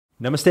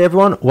Namaste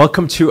everyone,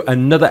 welcome to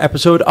another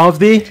episode of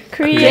the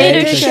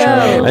Creator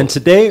Show. And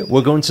today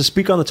we're going to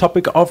speak on the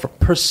topic of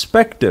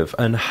perspective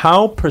and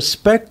how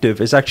perspective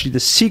is actually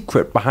the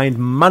secret behind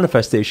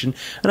manifestation.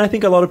 And I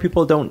think a lot of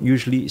people don't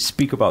usually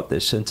speak about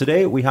this. And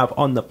today we have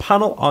on the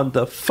panel, on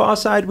the far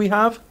side we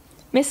have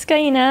Miss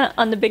Kaina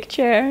on the big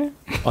chair.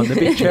 On the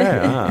big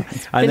chair. And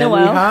Been a then we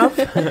while.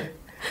 have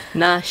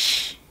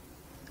Nash.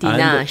 And-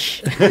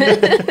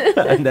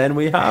 Dinash. and then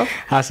we have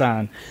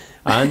Hassan.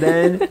 and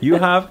then you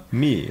have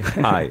me.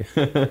 Hi.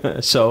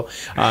 So,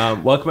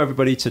 welcome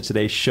everybody to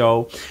today's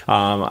show.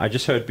 I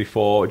just heard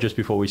just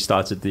before we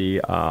started the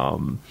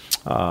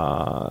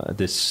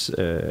this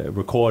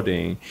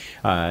recording,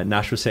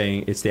 Nash was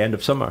saying it's the end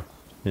of summer.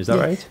 Is that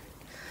right?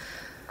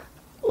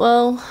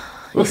 Well,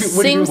 What it do you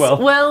mean, seems well?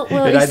 well. It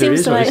It either seems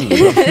is or like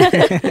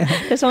isn't.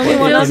 There's only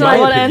Well, one, in my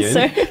one opinion.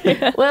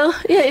 answer. well,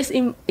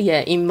 yeah.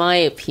 In my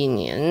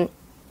opinion,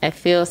 I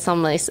feel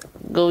summer is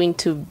going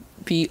to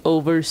be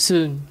over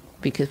soon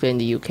because we're in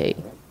the UK.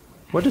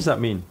 What does that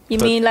mean? You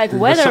But- mean like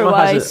but summer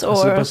has weather-wise a-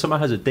 or- But summer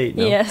has a date,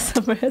 no? Yeah,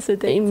 summer has a It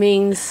date.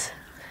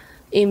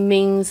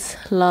 means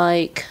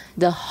like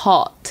the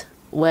hot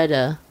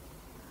weather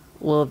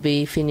will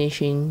be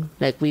finishing.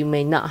 Like we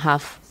may not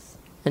have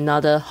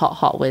another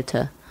hot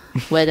weather.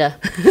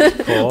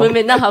 We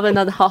may not have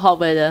another hot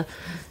weather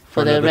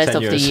for the another rest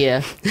 10 of the years.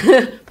 year.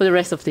 For the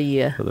rest of the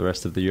year. For the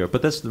rest of the year.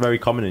 But that's very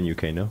common in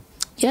UK, no?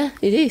 Yeah,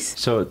 it is.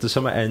 So the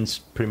summer ends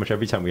pretty much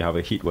every time we have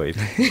a heat wave.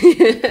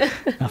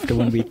 After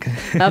 1 week.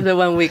 After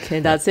 1 week,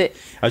 and that's it.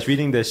 I was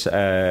reading this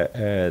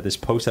this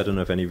post. I don't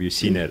know if any of you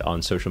seen it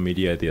on social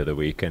media the other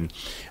week, and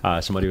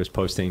somebody was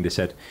posting. They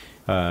said,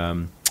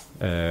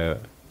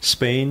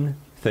 Spain,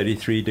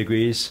 33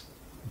 degrees,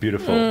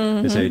 beautiful.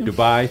 They say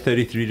Dubai,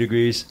 33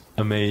 degrees,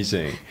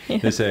 amazing.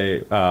 They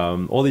say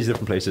all these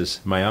different places.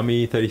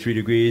 Miami, 33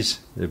 degrees,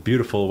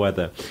 beautiful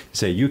weather. They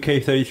say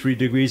UK, 33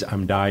 degrees,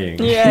 I'm dying.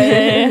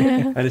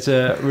 Yeah. And it's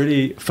a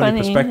really funny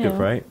perspective, yeah.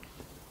 right?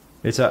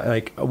 It's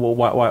like, well,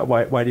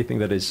 why do you think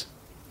that is?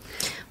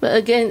 But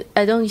again,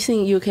 I don't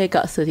think UK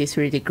got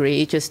 33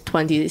 degree. It's just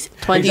 26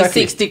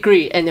 Exactly.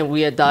 degree, and then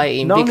we are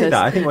dying. Not only because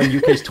that, I think when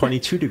UK is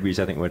 22 degrees,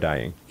 I think we're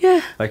dying.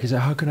 yeah, Like, is it,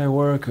 how can I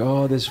work?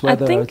 Oh, this I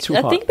weather, too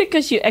hot. think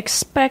because you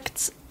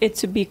expect it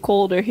to be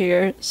colder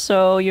here,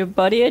 so your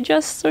body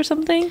adjusts or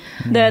something.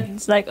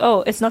 That's like,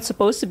 oh, it's not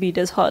supposed to be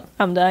this hot.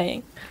 I'm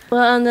dying.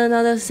 well, and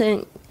another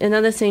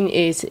thing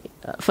is,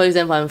 for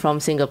example, I'm from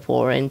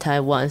Singapore and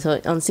Taiwan.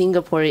 So on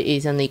Singapore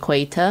is an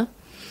equator.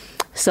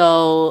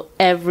 So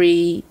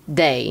every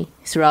day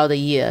throughout the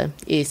year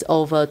is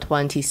over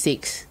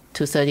 26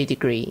 to 30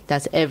 degree.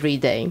 That's every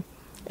day.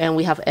 And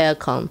we have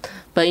aircon.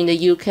 But in the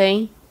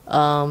UK,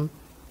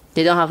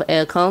 they don't have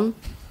aircon.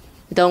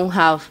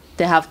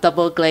 They have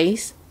double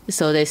glaze.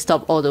 So they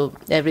stop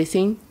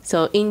everything.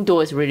 So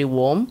indoor is really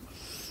warm.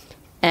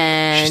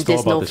 And She's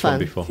there's thought about no this one fun.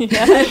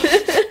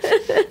 before.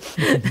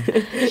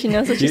 She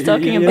knows what she's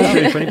talking It's about.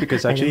 really funny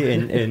because actually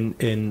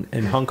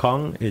in Hong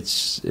Kong,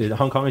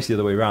 Hong Kong is the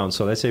other way around.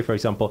 So let's say, for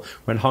example,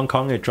 when Hong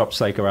Kong, it drops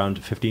like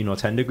around 15 or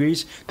 10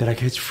 degrees, they're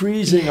like, it's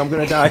freezing, I'm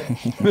going to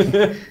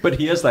die. But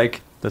here's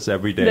like, that's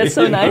every day. That's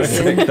so nice.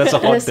 That's a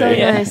hot That's so day.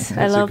 nice. I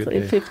That's a love good it.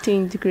 day.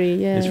 15 degree.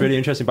 Yeah. It's really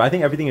interesting. But I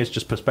think everything is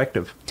just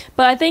perspective.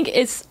 But I think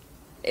it's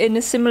in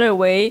a similar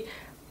way.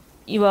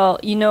 Well,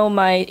 you know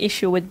my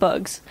issue with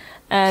bugs.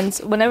 And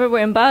whenever we're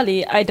in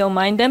Bali, I don't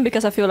mind them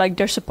because I feel like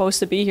they're supposed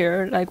to be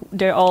here. Like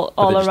they're all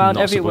But they're just around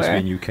not everywhere. supposed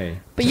to be in UK.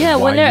 But So yeah,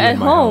 why when are they're you at in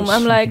my home, house?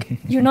 I'm like,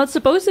 you're not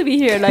supposed to be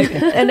here. Like,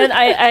 and then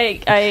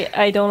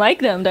I don't like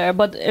them there.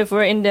 But if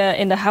we're in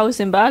the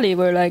house in Bali,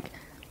 we're like,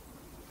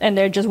 and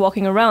they're just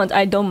walking around,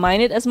 I don't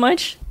mind it as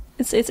much.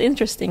 It's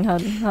interesting how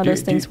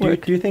those things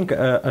work. Do you think,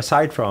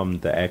 aside from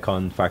the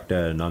aircon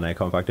factor,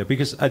 non-aircon factor,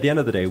 because at the end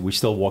of the day, we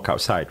still walk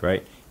outside,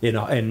 right?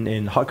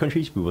 In hot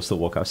countries, we will still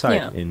walk outside.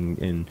 Yeah.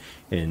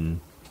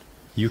 In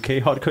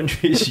UK hot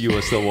countries, you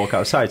will still walk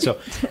outside. So,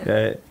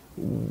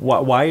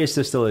 why is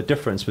there still a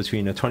difference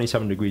between a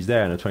 27 degrees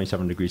there and a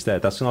 27 degrees there?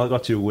 That's not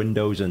got to do with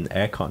windows and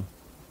aircon.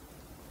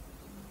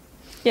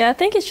 Yeah, I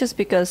think it's just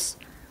because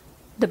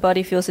the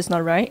body feels it's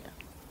not right,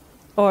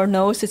 or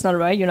knows it's not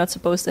right. You're not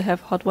supposed to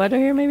have hot weather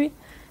here. Maybe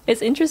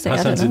it's interesting. I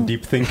That don't sounds in know.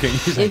 deep thinking.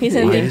 He's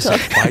in deep thought.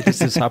 Why does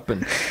this happen?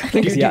 I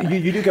think it's the,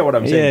 You do get what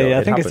I'm saying. yeah, though.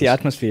 I think it's the happens.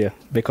 atmosphere.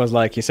 Because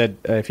like you said,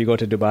 if you go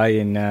to Dubai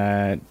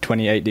in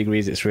 28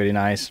 degrees, it's really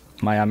nice.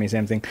 Miami,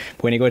 same thing.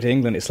 But when you go to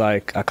England, it's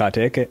like, I can't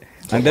take it.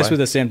 And this why? was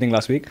the same thing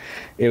last week.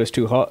 It was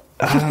too hot.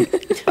 I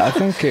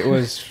think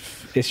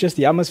it's just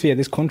the atmosphere.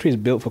 This country is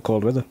built for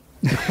cold weather.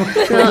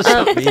 If No,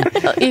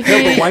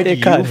 but why do They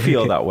you can't.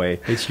 feel that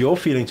way? It's your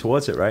feeling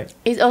towards it, right?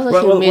 it's also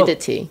Well,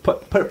 humidity.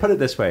 put it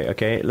this way,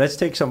 okay? Let's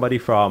take somebody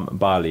from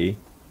Bali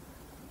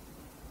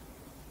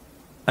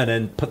and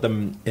then put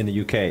them in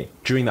the UK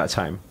during that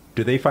time.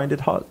 Do they find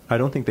it hot? I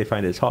don't think they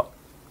find it hot.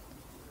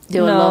 They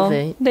will love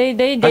it. They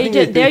think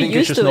they they're think it's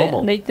used just to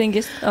normal. it. They think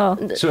it's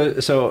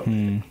So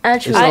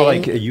Actually, it's not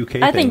like a UK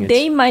I thing. think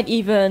they might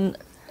even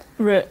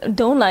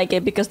don't like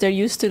it because they're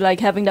used to like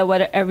having that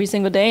weather every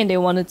single day and they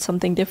wanted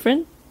something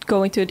different,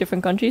 going to a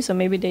different country. So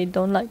maybe they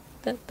don't like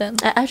then.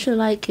 I actually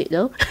like it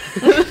though.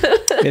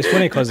 It's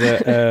funny because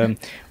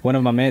one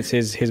of my mates,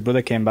 his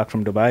brother came back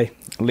from Dubai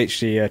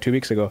literally 2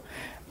 weeks ago,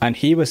 and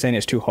he was saying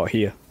it's too hot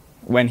here.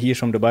 When he's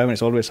from Dubai, when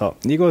it's always hot,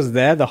 he goes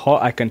there. The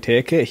hot I can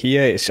take it.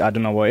 Here, I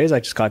don't know what it is. I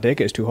just can't take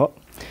it. It's too hot.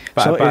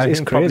 But I it's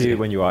think crazy. probably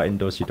when you are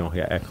indoors, you don't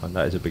hear aircon.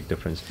 That is a big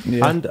difference.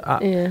 Yeah. And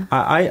Yeah.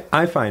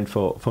 I find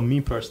for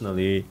me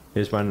personally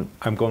is when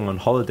I'm going on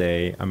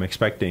holiday, I'm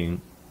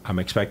expecting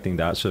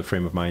that sort of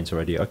frame of mind's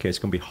already. Okay, it's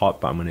gonna be hot,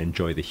 but I'm gonna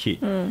enjoy the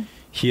heat.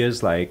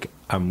 Here's like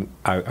I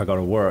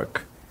gotta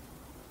work,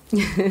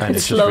 and It it's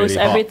just slows really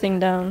hot. everything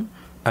down.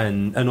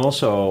 And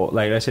also,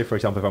 like, let's say, for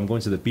example, if I'm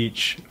going to the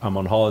beach, I'm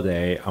on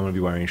holiday, I'm going to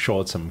be wearing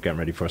shorts, I'm getting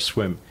ready for a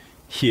swim.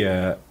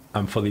 Here,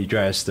 I'm fully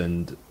dressed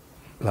and,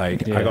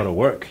 like, I Yeah. got to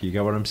work. You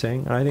get what I'm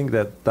saying? And I think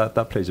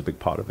that plays a big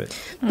part of it.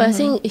 But I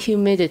think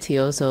humidity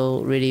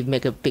also really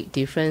make a big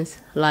difference.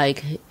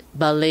 Like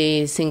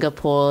Bali,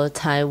 Singapore,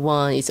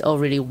 Taiwan, it's all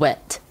really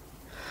wet.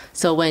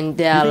 So when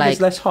they You are think like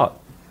it's less hot?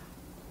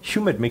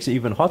 Humid makes it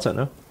even hotter,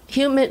 no?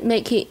 humid,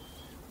 make it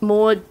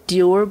more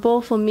durable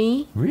for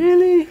me.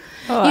 Really?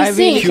 Oh, You I really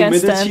think can't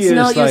humidity stand. is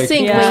No, you like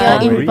think Yeah.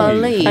 when you're in really-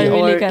 Bali I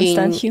really or can't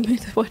stand in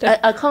humid water.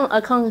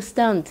 I can't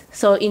stand.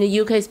 So in the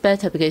UK it's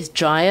better because it's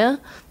drier.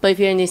 But if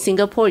you're in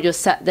Singapore, you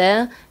just sat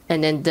there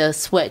and then the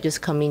sweat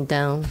just coming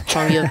down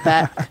from your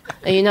back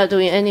and you're not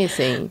doing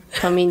anything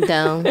coming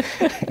down.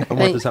 And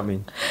what does that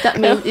mean? That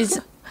means it's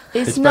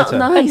It's not better.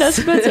 nice. And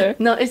that's better.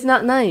 No, it's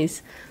not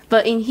nice.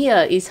 But in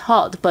here it's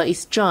hot, but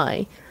it's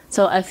dry.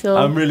 So I feel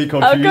I'm really I'm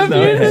confused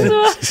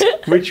confused.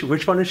 now.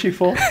 Which one is she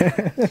for?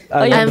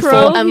 Are you I'm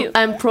pro?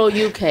 I'm pro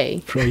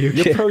UK. Pro UK.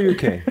 You're pro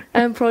UK.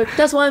 I'm pro.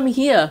 That's why I'm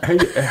here. Here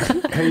you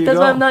That's go.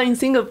 why I'm not in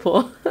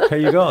Singapore. Here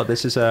you go.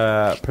 This is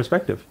a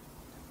perspective.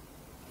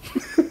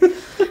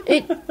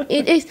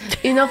 It is,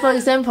 you know, for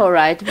example,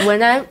 right,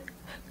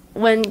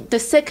 when the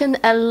second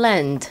I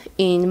land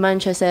in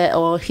Manchester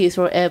or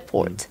Heathrow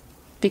Airport,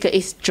 because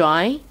it's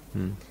dry,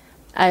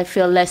 I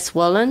feel less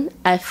swollen.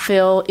 I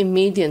feel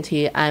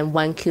immediately I'm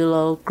 1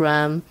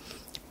 kilogram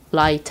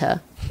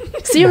lighter.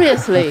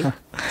 Seriously.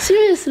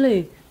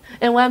 Seriously.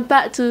 And when I'm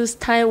back to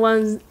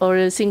Taiwan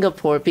or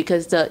Singapore,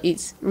 because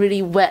it's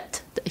really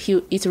wet,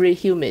 it's really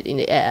humid in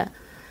the air,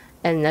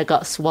 and I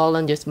got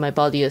swollen just my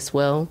body as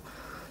well.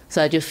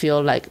 So I just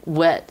feel like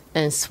wet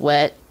and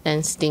sweat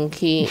and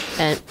stinky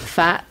and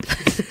fat.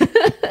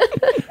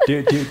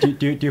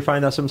 do you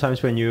find that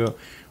sometimes when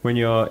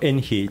you're in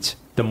heat,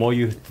 the more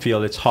you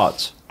feel it's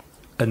hot,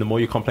 and the more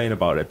you complain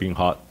about it being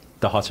hot,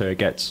 the hotter it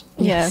gets?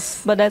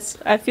 Yes, but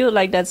I feel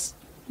like that's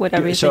with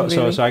everything.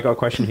 really. So I got a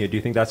question here. Do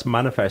you think that's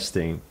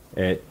manifesting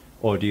it,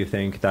 or do you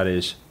think that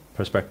is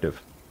perspective?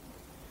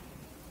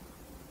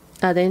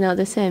 Are they not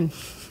the same?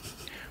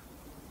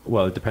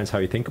 Well, it depends how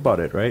you think about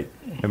it, right?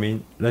 I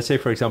mean, let's say,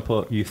 for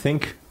example, you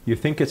think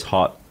it's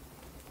hot.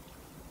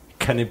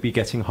 Can it be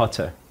getting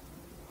hotter?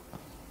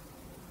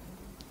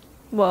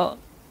 Well,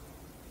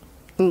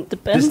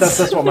 depends.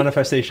 That's what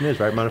manifestation is,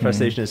 right?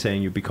 Manifestation is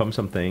saying you become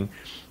something,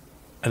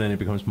 and then it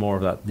becomes more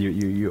of that.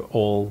 You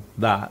all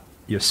that.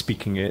 You're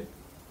speaking it.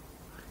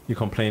 You're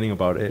complaining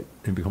about it.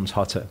 It becomes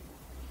hotter.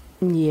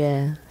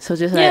 Yeah. So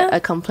just Yeah. like I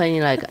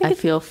complaining like I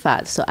feel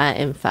fat, so I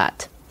am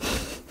fat.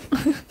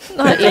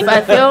 No, I think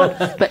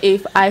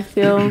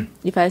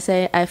If I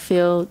say I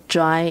feel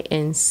dry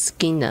and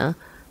skinnier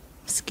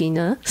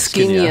Skinnier.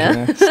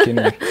 Yeah,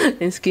 skinny.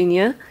 and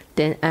skinnier,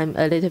 then I'm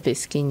a little bit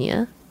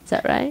skinnier. Is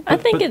that right? I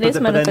think it is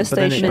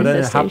manifestation. But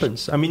then it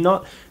happens. I mean,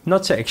 not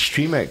to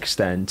extreme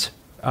extent,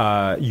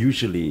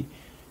 usually,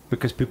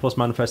 because people's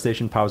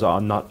manifestation powers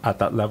are not at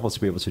that level to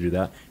be able to do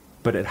that.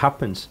 But it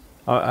happens.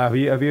 Have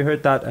you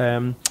heard that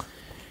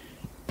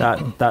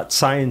that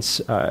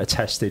science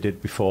test they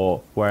did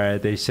before, where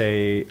they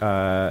say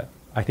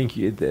I think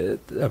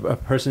a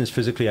person is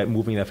physically like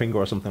moving their finger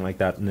or something like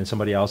that, and then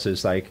somebody else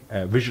is like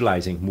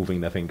visualizing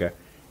moving their finger.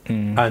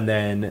 And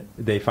then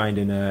they find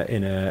in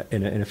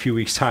a few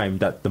weeks' time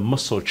that the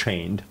muscle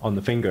trained on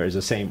the finger is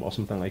the same or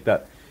something like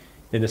that.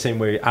 In the same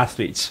way,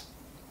 athletes,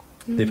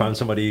 they found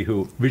somebody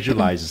who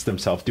visualizes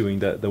themselves doing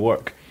the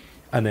work,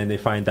 and then they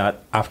find that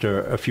after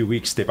a few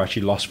weeks they've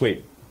actually lost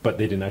weight, but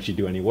they didn't actually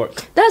do any work.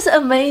 That's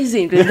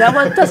amazing.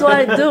 That's what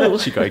I do.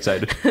 She got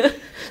excited.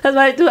 That's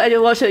what I do. I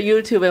just watch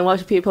YouTube and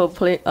watch people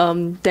play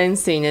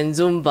dancing and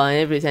Zumba and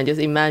everything. Just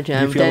imagine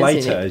You I'm feel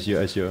dancing.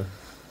 lighter as you.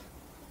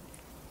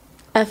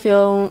 I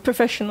feel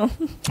professional.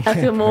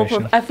 more.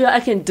 I feel I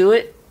can do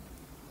it,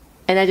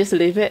 and I just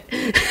leave it.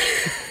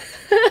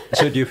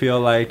 So do you feel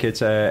like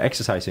it's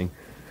exercising?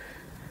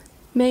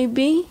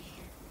 Maybe.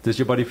 Does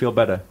your body feel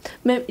better?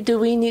 Maybe. Do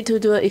we need to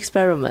do an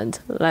experiment?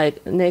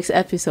 Like next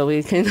episode,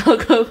 we can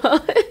talk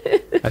about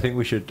it. I think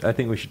we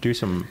should do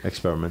some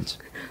experiments.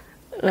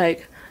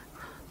 Like,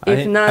 I if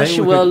think- not, I think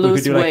she we will could- we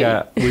lose could do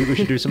weight. we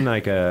should do something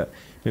like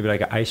maybe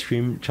like an ice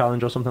cream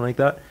challenge or something like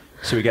that.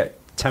 So we get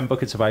 10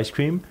 buckets of ice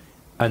cream,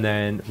 and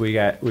then we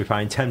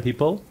find 10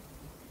 people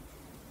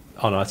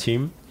on our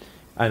team,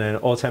 and then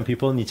all 10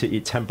 people need to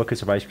eat 10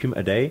 buckets of ice cream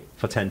a day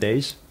for 10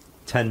 days.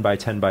 10 by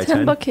 10 by 10.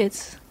 10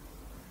 buckets.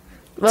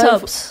 Well,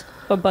 Tubs.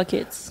 or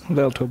buckets?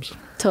 Little tubs.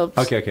 Tubs.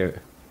 Okay.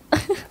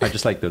 I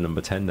just like the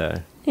number 10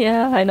 there.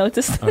 Yeah, I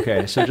noticed.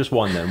 Okay, so just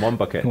one then, one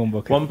bucket. One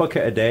bucket. One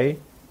bucket a day.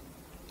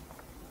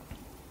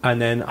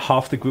 And then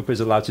half the group is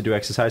allowed to do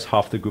exercise,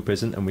 half the group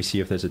isn't, and we see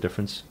if there's a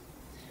difference.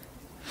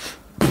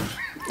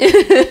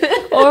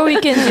 Or we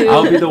can do.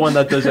 I'll be the one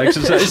that does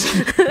exercise.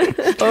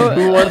 or,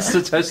 Who wants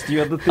to test the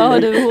other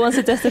thing? who wants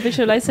to test the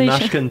visualization?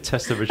 Nash can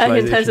test the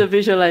I can test the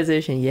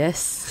visualization. visualization.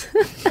 Yes.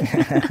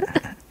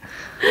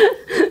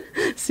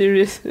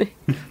 Seriously.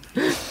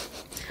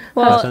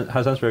 Well,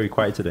 Hassan's very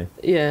quiet today.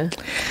 Yeah.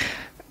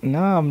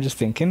 No, I'm just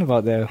thinking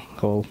about the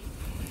whole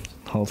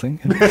thing.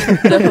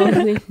 The whole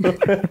thing.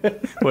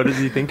 What is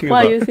he thinking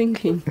What about? are you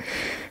thinking?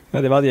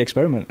 About the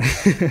experiment.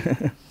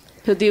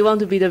 So do you want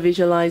to be the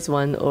visualized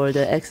one or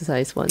the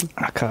exercise one?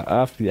 I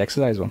have to the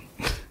exercise one.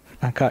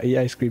 I can't eat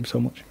ice cream so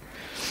much.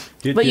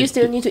 But you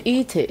still need to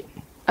eat it.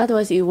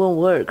 Otherwise it won't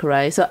work,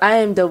 right? So I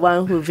am the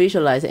one who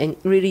visualize and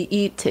really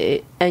eat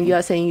it, and you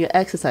are saying you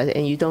exercise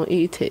and you don't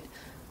eat it.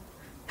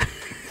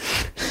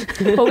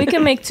 but we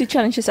can make 2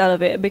 challenges out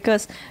of it,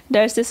 because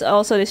there's this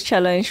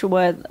challenge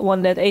where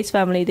one that Ace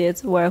family did,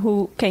 where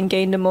who can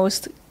gain the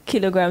most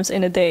kilograms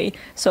in a day.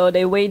 So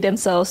they weigh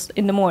themselves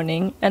in the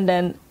morning, and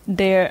then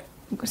their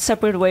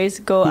separate ways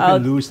go Who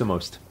out, can lose the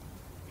most?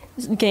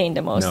 gain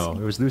the most, No, it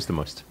was lose the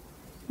most.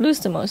 lose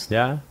the most.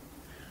 Yeah.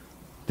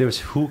 There was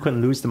who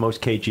can lose the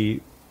most kg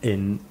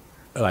in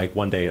like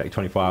one day, like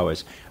 24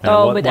 hours. And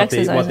With what they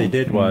exercising.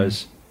 did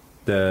was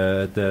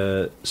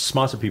the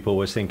smarter people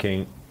was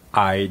thinking,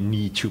 I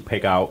need to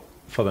pig out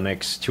for the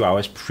next 2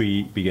 hours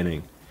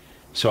pre-beginning.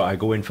 So I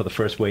go in for the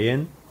first weigh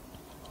in,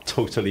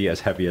 totally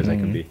as heavy as I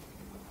can be.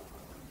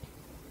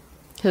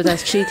 So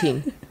that's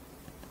cheating.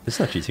 It's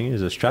not cheating,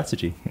 it's a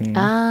strategy.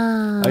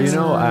 Ah.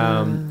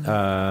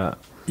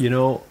 You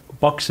know,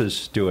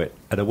 boxers do it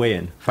at a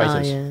weigh-in,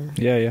 fighters.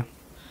 Yeah.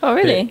 Oh,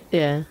 really?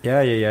 Yeah.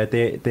 Yeah.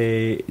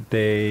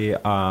 They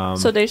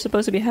So they're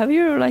supposed to be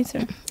heavier or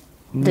lighter?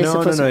 They're No.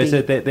 supposed to It's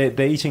be- that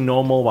they're eating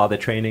normal while they're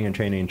training,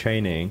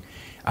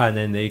 and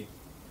then they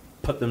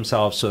put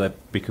themselves so that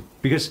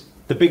because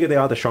the bigger they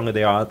are, the stronger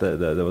they are,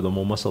 the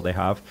more muscle they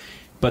have.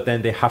 But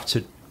then they have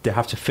to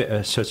fit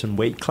a certain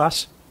weight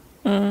class.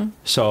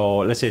 So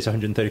let's say it's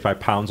 135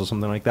 pounds or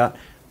something like that.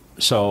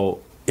 So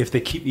if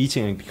they keep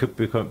eating and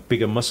become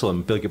bigger muscle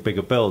and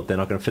bigger build, they're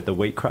not going to fit the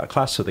weight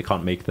class, so they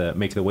can't make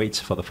the weights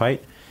for the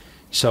fight.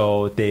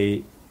 So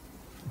there's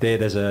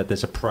a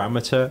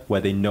parameter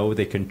where they know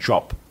they can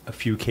drop a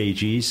few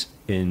kgs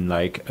in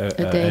like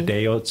a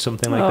day or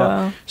something like that.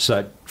 Wow. So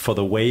that for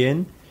the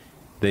weigh-in,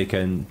 they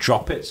can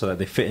drop it so that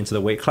they fit into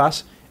the weight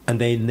class, and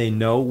they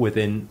know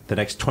within the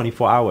next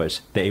 24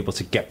 hours they're able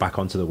to get back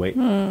onto the weight.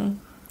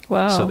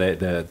 Wow. So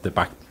they're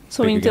back.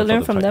 So we big need to again for learn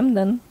the from fight. them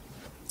then,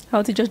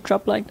 how to just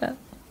drop like that.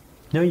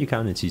 No, you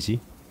can. It's easy.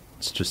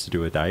 It's just to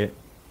do a diet,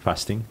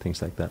 fasting, things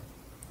like that.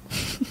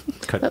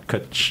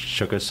 cut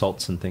sugar,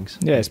 salts, and things.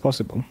 Yeah, it's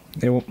possible.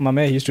 My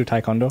mate used to do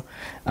taekwondo,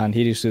 and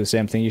he used to do the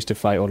same thing. He used to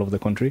fight all over the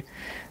country,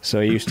 so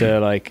he used to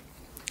like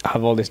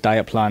have all this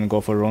diet plan, go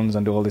for runs,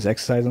 and do all this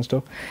exercise and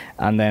stuff.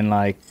 And then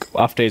like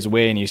after his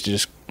weigh-in, he used to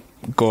just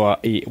go out,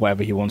 eat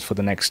whatever he wants for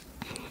the next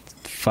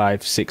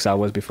 5-6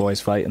 hours before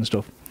his fight and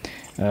stuff.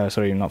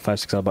 Sorry, not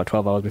 5-6 hours, about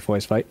 12 hours before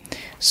his fight.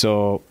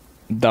 So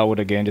that would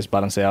again just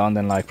balance it out, and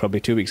then like probably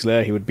 2 weeks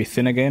later he would be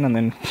thin again, and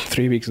then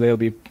 3 weeks later he'll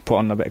be put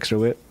on a bit extra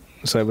weight.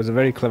 So it was a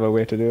very clever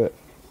way to do it.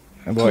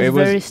 But It's a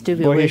very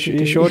stupid way to do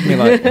he it. showed me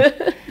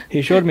like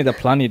he showed me the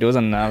plan he does,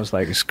 and I was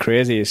like, it's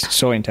crazy. It's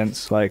so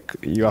intense. Like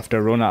you have to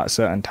run at a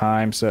certain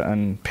time,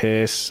 certain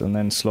pace, and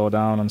then slow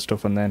down and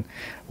stuff, and then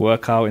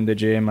work out in the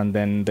gym, and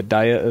then the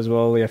diet as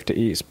well. You have to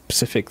eat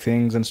specific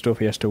things and stuff.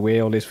 He has to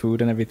weigh all his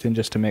food and everything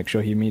just to make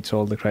sure he meets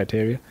all the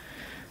criteria.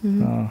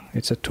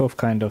 It's a tough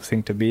kind of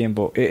thing to be in,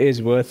 but it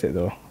is worth it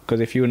though. Because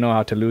if you know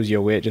how to lose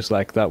your weight just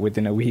like that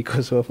within a week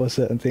or so for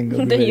certain things,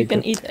 it'll be Then really you can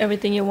good. eat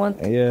everything you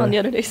want Yeah. on the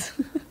other days.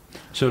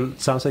 So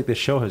it sounds like this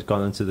show has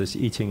gone into this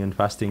eating and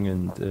fasting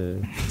and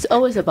It's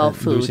always about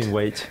food. losing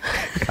weight.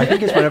 I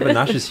think it's whenever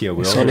Nash is here,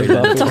 we It's always all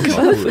about talk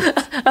about food.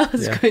 I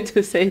was Yeah. going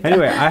to say that.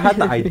 Anyway, I had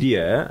the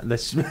idea.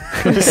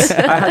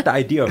 I had the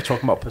idea of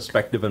talking about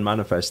perspective and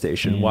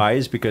manifestation. Why?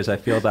 Is because I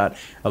feel that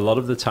a lot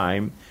of the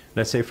time,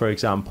 let's say for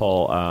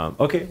example,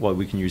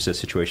 we can use a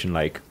situation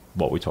like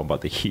what we talk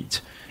about the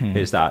heat.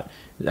 Is that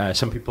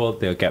some people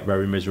they'll get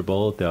very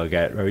miserable, they'll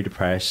get very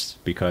depressed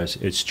because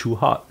it's too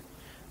hot.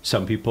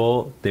 Some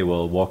people they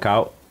will walk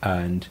out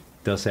and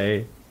they'll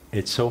say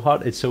it's so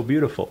hot, it's so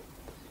beautiful.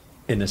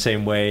 In the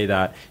same way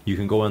that you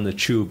can go on the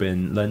tube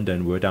in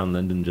London, we were down in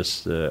London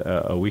just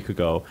a week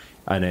ago,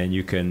 and then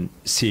you can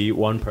see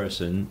one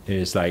person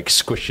is like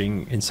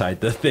squishing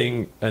inside the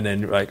thing, and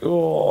then like,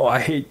 oh, I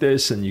hate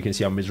this, and you can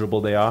see how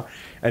miserable they are,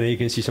 and then you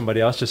can see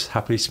somebody else just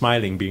happily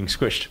smiling, being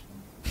squished.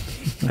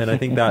 And I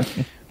think that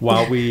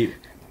while we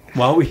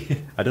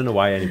I don't know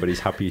why anybody's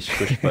happy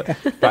squished,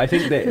 but I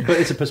think but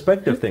it's a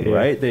perspective thing,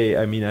 right?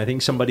 I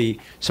think somebody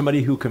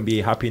who can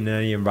be happy in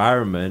any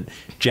environment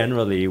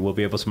generally will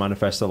be able to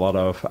manifest a lot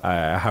of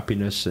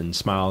happiness and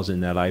smiles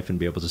in their life and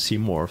be able to see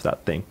more of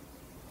that thing.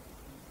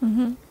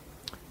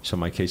 So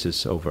my case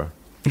is over.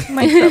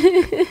 Mic drop.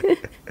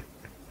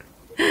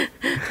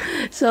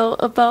 So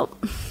about,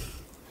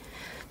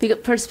 because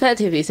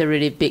perspective is a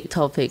really big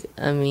topic.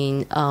 I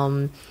mean,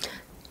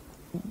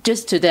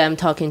 just today I'm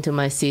talking to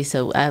my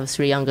sister. I have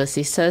 3 younger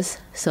sisters,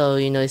 so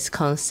it's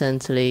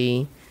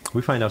constantly.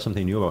 We find out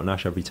something new about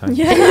Nash every time.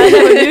 Yeah, I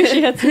never knew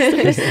she had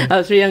sisters. I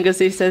have 3 younger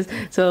sisters,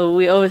 so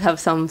we always have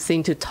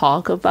something to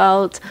talk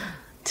about,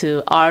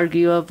 to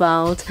argue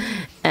about.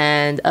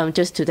 And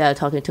just today I'm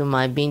talking to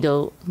my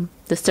middle,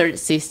 the 3rd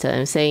sister,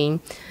 and saying,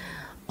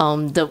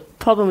 the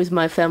problem with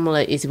my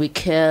family is we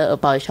care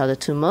about each other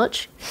too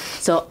much.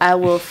 So I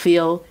will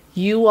feel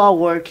you are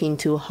working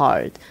too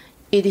hard.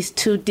 It is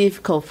too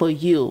difficult for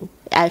you.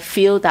 I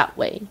feel that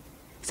way.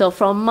 So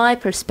from my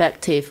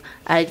perspective,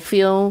 I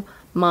feel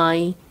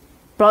my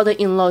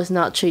brother-in-law is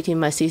not treating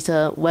my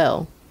sister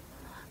well.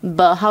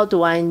 But how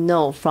do I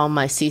know from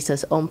my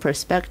sister's own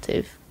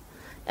perspective?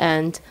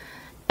 And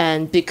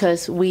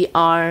because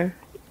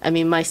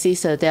my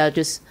sister, they are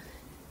just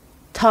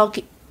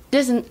talking.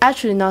 There's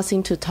actually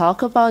nothing to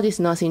talk about. There's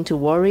nothing to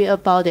worry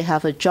about. They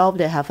have a job,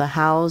 they have a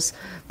house,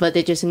 but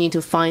they just need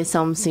to find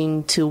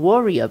something to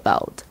worry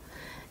about.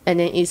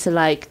 And then it's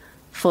like,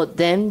 for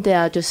them, they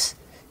are just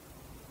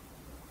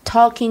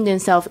talking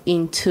themselves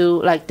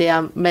into, like they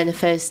are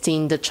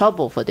manifesting the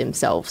trouble for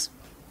themselves.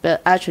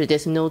 But actually,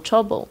 there's no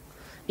trouble.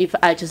 If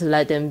I just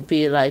let them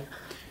be like,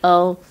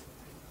 oh,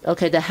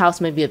 okay, the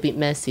house may be a bit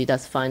messy,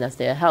 that's fine, that's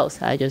their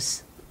house. I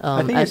just...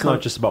 I think it's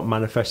not just about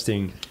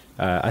manifesting...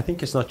 I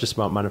think it's not just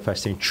about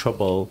manifesting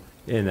trouble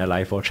in their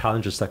life or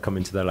challenges that come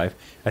into their life.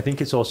 I think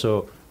it's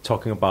also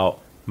talking about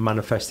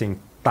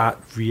manifesting that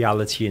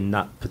reality in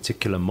that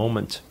particular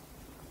moment.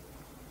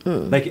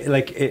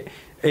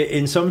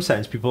 In some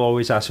sense, people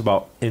always ask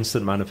about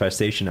instant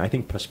manifestation. I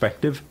think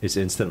perspective is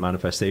instant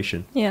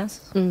manifestation.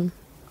 Yes.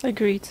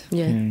 Agreed.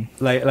 Yeah.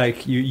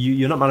 Like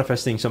you're not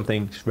manifesting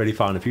something really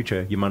far in the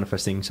future. You're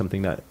manifesting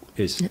something that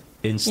is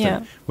instant.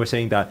 Yeah. We're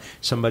saying that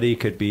somebody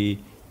could be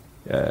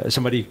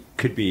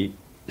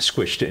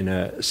squished in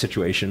a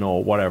situation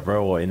or whatever,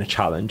 or in a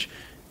challenge,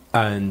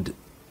 and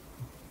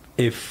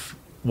if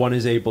one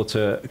is able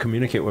to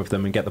communicate with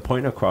them and get the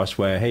point across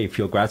where, hey,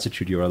 feel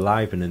gratitude, you're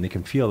alive, and then they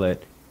can feel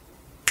it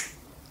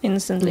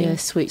Instantly. Yeah,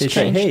 switch. it's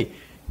like, hey,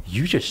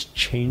 you just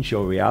change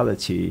your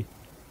reality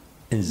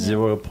in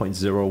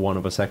 0.01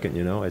 of a second.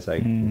 It's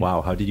like,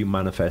 wow, how did you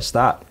manifest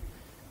that?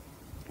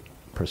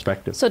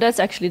 Perspective. So that's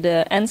actually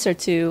the answer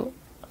to,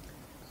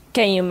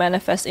 can you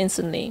manifest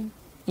instantly?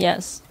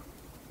 Yes,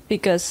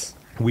 because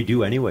We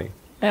do anyway.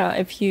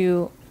 if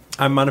you,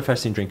 I'm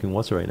manifesting drinking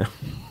water right now.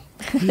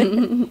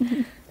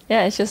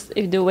 it's just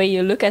if the way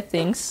you look at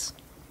things,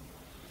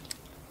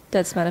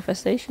 that's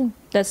manifestation.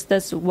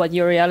 That's what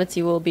your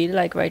reality will be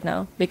like right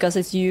now, because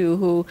it's you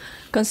who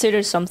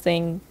considers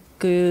something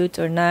good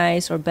or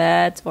nice or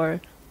bad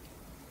or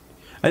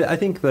I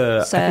think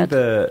sad.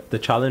 the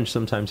challenge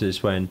sometimes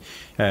is when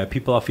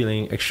people are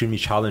feeling extremely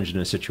challenged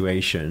in a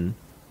situation,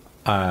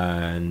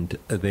 and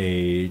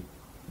they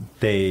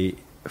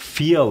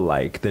feel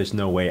like there's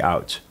no way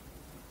out.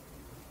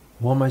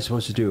 What am I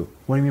supposed to do?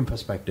 What do you mean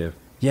perspective?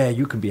 Yeah,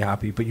 you can be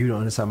happy, but you don't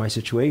understand my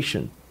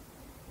situation,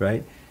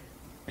 right?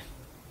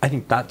 I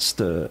think that's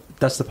the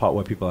part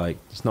where people are like,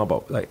 it's not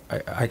about, like,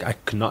 I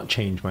cannot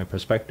change my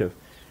perspective.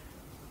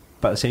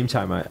 But at the same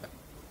time,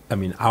 I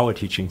mean, our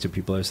teaching to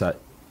people is that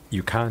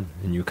you can,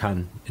 and you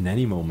can in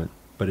any moment,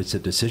 but it's a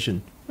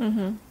decision.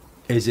 Mm-hmm.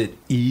 Is it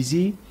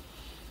easy?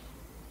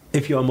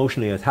 If you're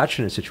emotionally attached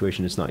in a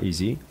situation, it's not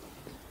easy.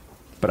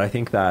 But I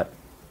think that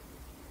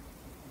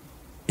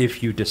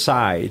if you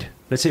decide,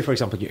 let's say, for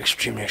example, you're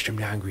extremely,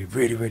 extremely angry,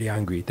 really, really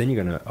angry, then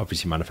you're going to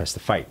obviously manifest the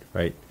fight,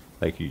 right?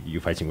 Like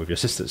you're fighting with your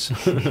sisters.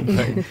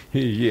 Right?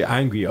 You're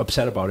angry,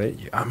 upset about it.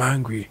 I'm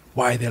angry.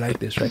 Why are they like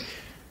this, right?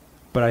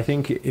 But I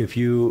think if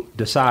you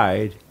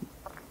decide,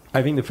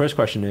 I think the first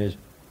question is,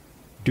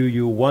 do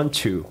you want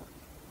to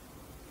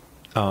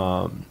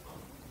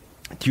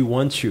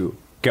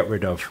get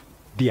rid of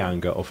the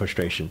anger or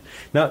frustration?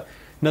 Now,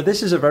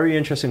 this is a very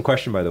interesting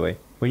question, by the way.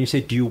 When you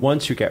say, do you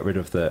want to get rid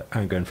of the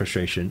anger and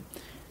frustration?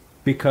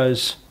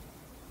 Because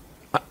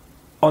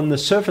on the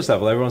surface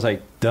level, everyone's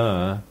like,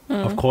 duh,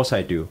 of course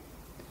I do.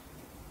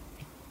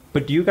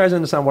 But do you guys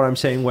understand what I'm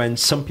saying when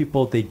some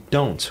people, they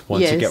don't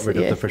want to get rid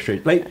of the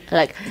frustration?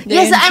 Like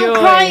yes, I'm enjoy.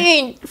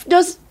 crying.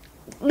 Just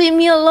leave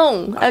me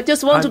alone. I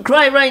just want to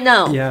cry right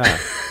now. Yeah.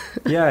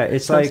 Yeah,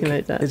 it's Something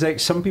like that. it's like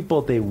some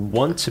people, they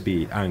want to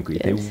be angry,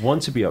 they Yes.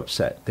 want to be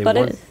upset,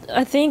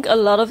 I think a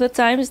lot of the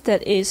times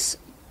that is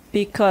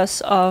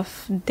because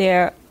of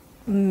their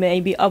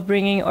maybe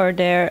upbringing or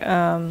their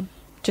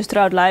just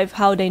throughout life,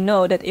 how they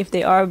know that if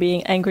they are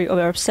being angry or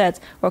upset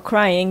or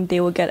crying,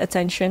 they will get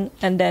attention,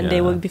 and then they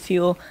will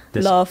feel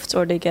loved,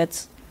 or they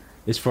get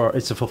it's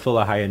to fulfill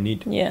a higher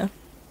need. yeah.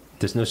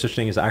 There's no such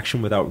thing as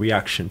action without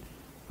reaction.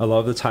 A lot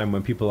of the time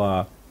when people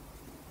are,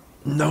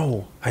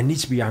 no, I need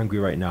to be angry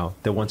right now,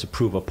 they want to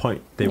prove a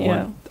point. They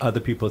want other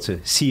people to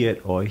see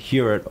it or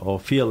hear it or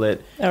feel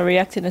it Or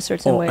react in a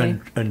certain way.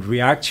 and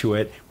react to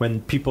it.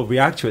 When people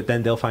react to it,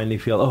 then they'll finally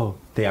feel, oh,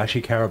 they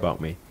actually care about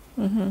me.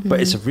 but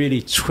it's a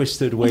really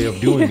twisted way of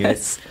doing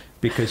Yes. it,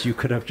 because you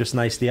could have just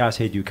nicely asked,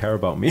 hey, do you care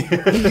about me?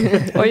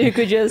 Or you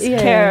could just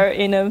Yeah. care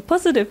in a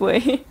positive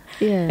way,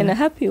 Yeah. in a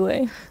happy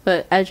way.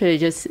 But actually,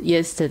 just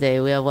yesterday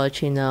we are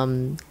watching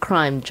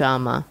crime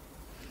drama.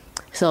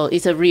 So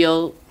it's a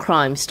real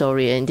crime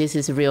story, and this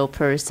is a real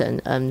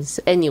person.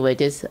 Anyway,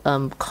 this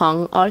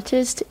con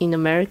artist in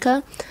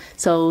America.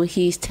 So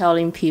he's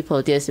telling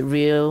people there's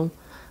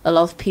a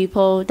lot of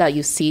people that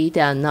you see,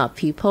 they are not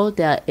people,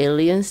 they are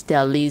aliens, they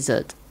are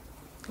lizards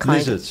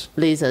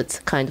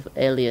kind of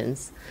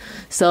aliens.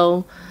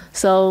 So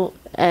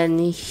and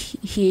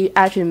he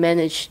actually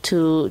managed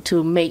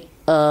to make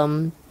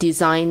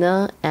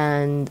designer,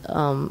 and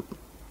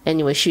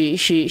anyway,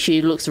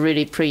 she looks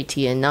really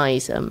pretty and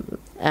nice, and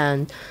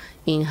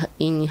in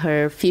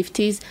her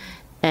 50s,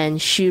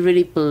 and she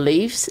really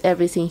believes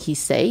everything he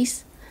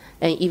says,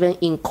 and even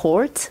in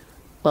court,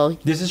 well,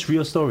 This is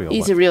real story. Or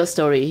it's what? a real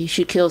story.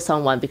 She killed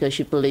someone because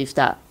she believes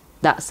that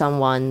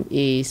someone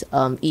is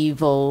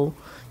evil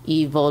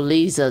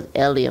lizard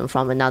alien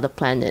from another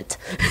planet.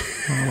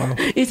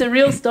 It's a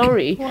real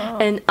story. Wow.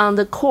 And on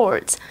the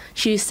court,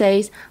 she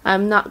says,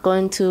 I'm not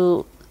going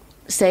to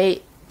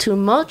say too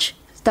much.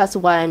 That's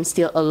why I'm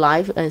still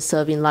alive and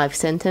serving life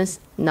sentence,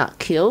 not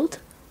killed.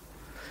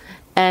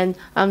 And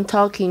I'm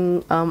I'm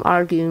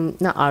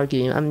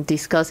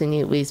discussing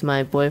it with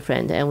my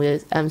boyfriend,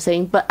 and I'm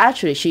saying, but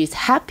actually she's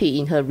happy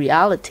in her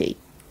reality,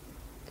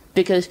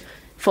 because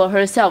for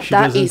herself, She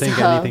that doesn't is think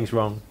her. anything's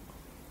wrong.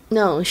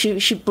 No,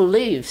 she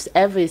believes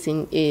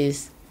everything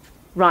is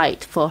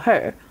right for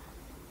her,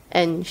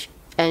 and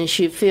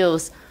she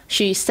feels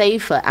she's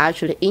safer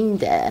actually in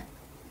there.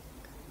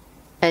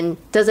 And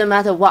doesn't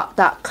matter what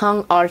that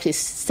con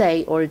artist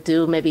say or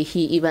do, maybe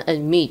he even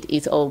admit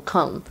it's all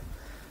con,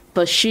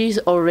 but she's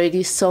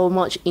already so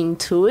much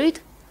into it,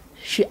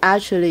 she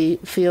actually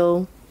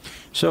feel,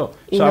 So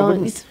you I know,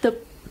 wouldn't. it's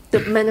the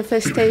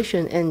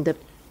manifestation and the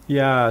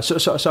Yeah, so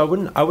I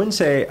wouldn't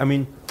say. I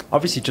mean,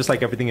 obviously, just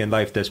like everything in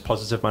life, there's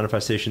positive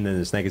manifestation and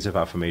there's negative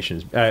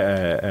affirmations,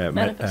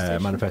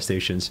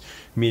 manifestations,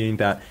 meaning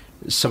that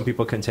some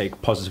people can take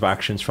positive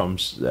actions from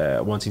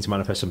wanting to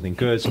manifest something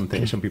good. Some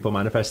people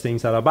manifest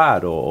things that are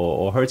bad,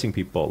 or hurting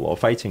people, or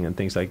fighting and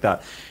things like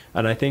that.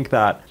 And I think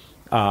that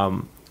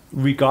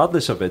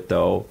regardless of it,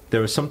 though,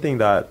 there was something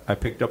that I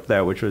picked up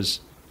there, which was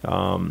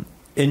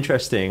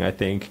interesting. I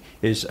think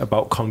is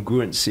about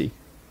congruency.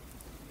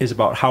 Is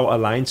about how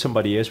aligned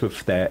somebody is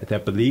with their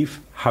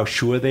belief, how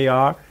sure they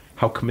are,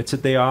 how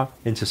committed they are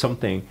into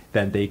something,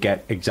 then they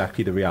get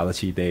exactly the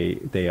reality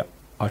they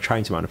are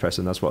trying to manifest.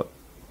 And that's what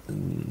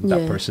that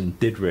Yeah. person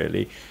did,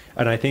 really.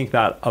 And I think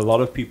that a lot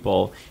of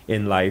people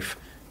in life,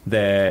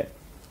 they're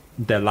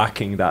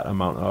lacking that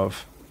amount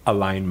of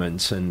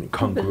alignment and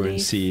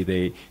congruency.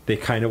 They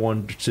kind of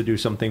want to do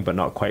something but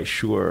not quite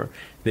sure.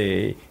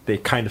 They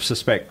kind of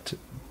suspect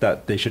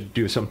that they should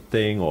do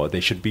something or they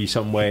should be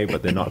some way,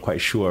 but they're not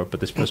quite sure. But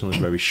this person was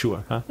very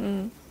sure, huh?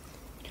 I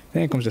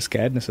think it comes to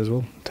scaredness as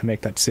well to make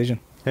that decision.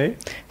 Hey,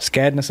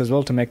 Scaredness as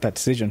well to make that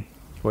decision.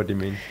 what do you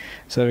mean?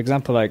 So, for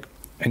example, like,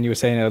 and you were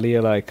saying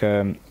earlier, like,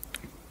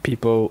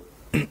 people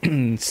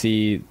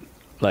see,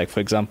 like, for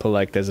example,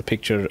 like, there's a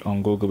picture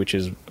on Google which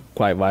is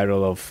quite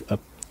viral of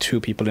two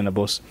people in a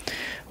bus.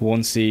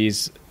 One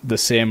sees the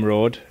same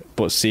road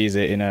but sees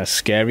it in a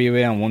scary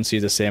way, and one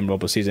sees the same road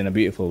but sees it in a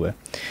beautiful way.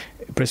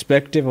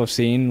 Perspective of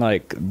seeing,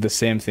 like, the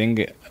same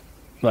thing,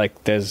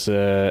 like, there's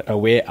a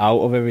way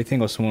out of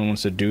everything, or someone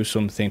wants to do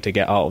something to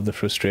get out of the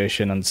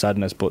frustration and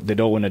sadness, but they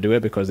don't want to do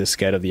it because they're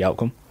scared of the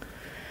outcome.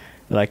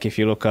 Like, if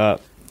you look at...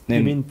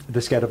 You mean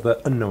they're scared of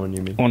the unknown,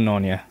 you mean?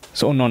 Unknown, yeah.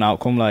 So unknown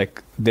outcome,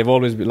 like, they've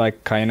always been,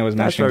 like Kaina was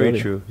That's mentioning very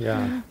earlier. true,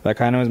 yeah. Like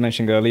Kaina was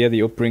mentioning earlier,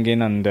 the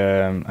upbringing and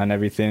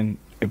everything,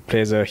 it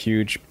plays a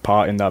huge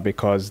part in that,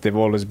 because they've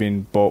always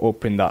been brought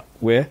up in that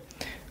way.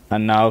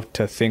 And now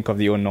to think of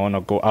the unknown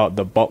or go out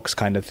the box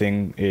kind of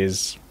thing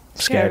is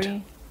scared.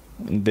 Scary.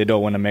 They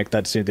don't want to make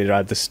that decision. They'd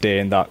rather stay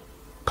in that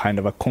kind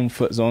of a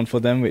comfort zone for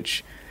them,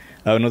 which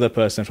another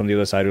person from the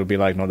other side will be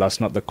like, no, that's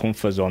not the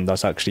comfort zone.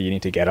 That's actually, you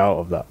need to get out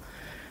of that.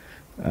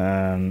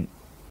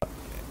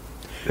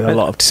 A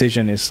lot of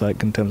decision is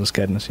like in terms of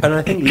scaredness. Yeah. And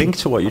I think linked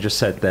to what you just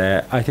said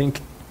there, I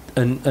think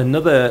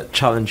another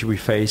challenge we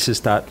face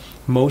is that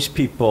most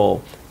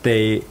people,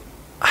 they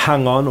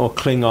hang on or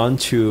cling on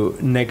to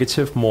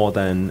negative more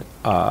than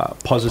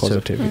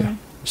positive. Yeah.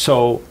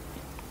 So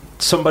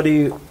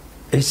somebody,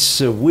 it's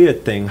a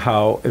weird thing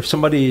how if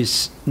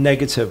somebody's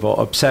negative or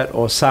upset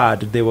or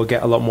sad, they will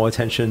get a lot more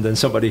attention than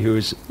somebody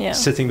who's Yeah.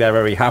 sitting there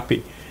very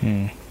happy,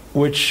 Mm.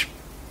 which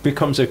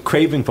becomes a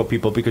craving for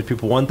people because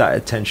people want that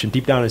attention.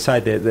 Deep down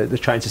inside, they're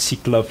trying to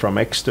seek love from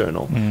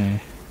external. Mm.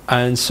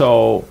 And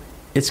so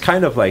it's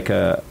kind of like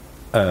a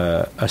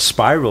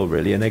spiral,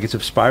 really, a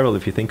negative spiral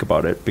if you think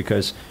about it,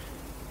 because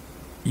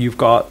you've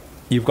got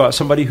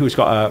somebody who's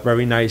got a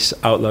very nice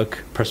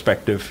outlook,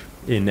 perspective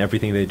in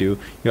everything they do.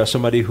 You got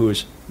somebody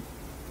who's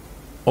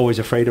always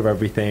afraid of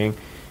everything,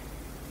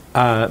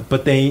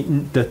 but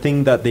the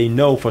thing that they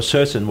know for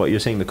certain, what you're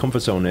saying, the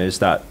comfort zone, is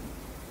that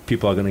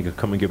people are going to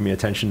come and give me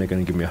attention. They're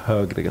going to give me a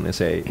hug. They're going to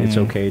say, it's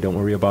okay, don't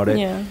worry about it.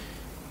 Yeah.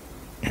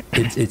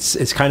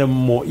 It's kind of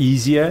more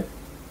easier,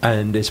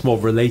 and it's more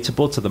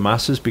relatable to the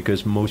masses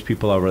because most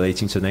people are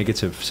relating to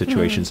negative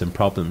situations and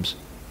problems.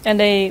 And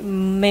they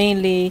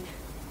mainly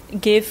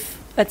give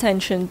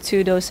attention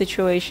to those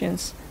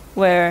situations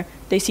where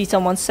they see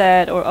someone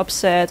sad or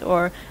upset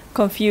or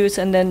confused,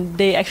 and then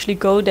they actually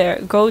go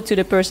to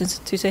the person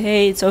to say,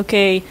 hey, it's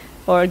okay,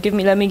 or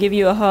let me give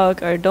you a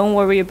hug, or don't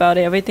worry about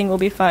it, everything will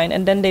be fine.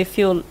 And then they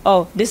feel,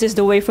 oh, this is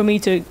the way for me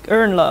to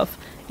earn love,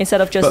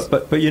 instead of just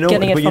but you know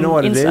getting it but you from know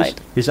what inside. it is?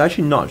 It's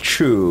actually not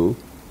true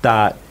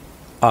that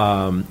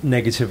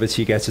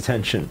negativity gets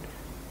attention.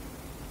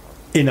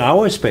 In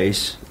our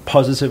space,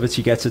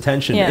 positivity gets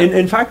attention. Yeah.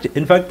 In fact,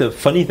 the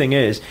funny thing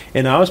is,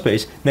 in our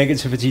space,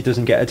 negativity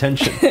doesn't get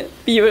attention.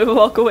 You will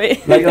walk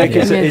away. Like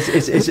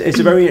it's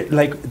a very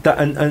like that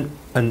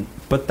and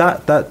but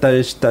that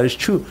is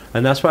true,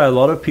 and that's why a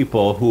lot of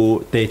people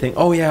who they think,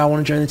 oh yeah, I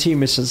want to join the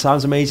team, it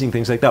sounds amazing,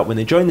 things like that. When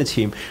they join the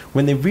team,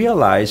 when they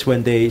realize,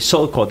 when they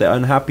sulk or they're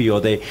unhappy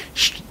or they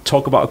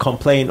talk about a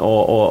complaint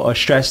or a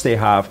stress they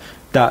have,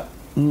 that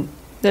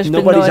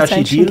nobody's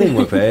actually dealing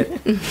with it.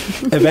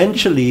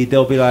 Eventually,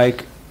 they'll be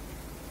like,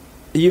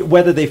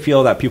 whether they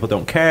feel that people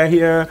don't care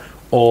here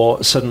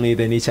or suddenly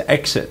they need to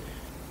exit.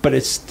 But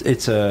it's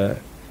very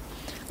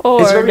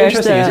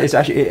interesting. It's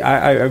actually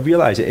I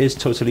realize it is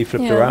totally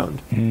flipped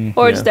around.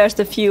 Or there's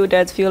the few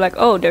that feel like,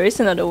 oh, there is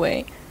another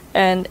way,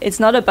 and it's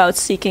not about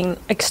seeking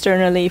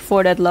externally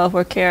for that love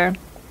or care,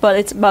 but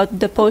it's about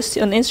the post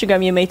on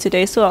Instagram you made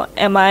today. So,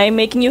 am I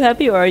making you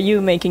happy, or are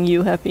you making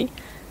you happy?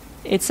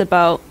 It's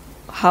about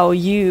how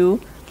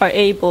you are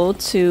able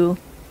to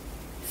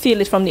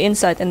feel it from the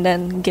inside and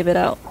then give it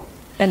out,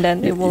 and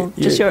then it will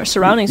your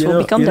surroundings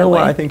will become that way.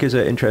 What I think is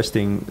an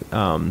interesting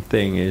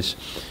thing is,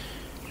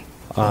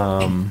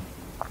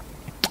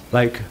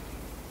 like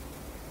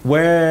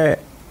where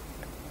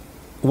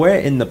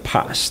in the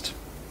past,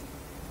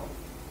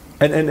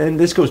 and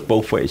this goes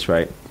both ways,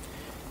 right?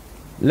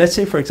 Let's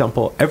say, for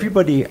example,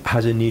 everybody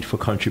has a need for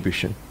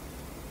contribution.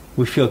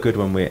 We feel good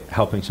when we're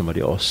helping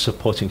somebody or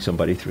supporting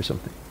somebody through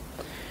something.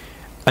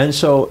 And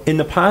so in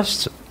the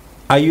past,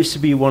 I used to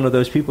be one of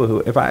those people who,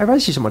 if I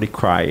see somebody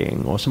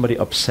crying or somebody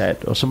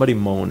upset or somebody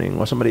moaning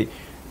or somebody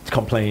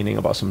complaining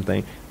about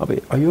something, I'll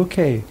be, are you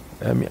okay?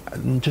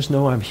 Just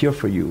know I'm here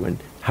for you, and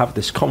have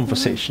this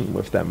conversation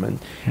with them.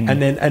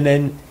 And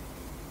then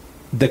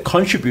the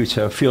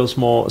contributor feels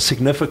more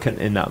significant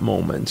in that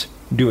moment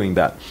doing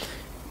that.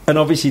 And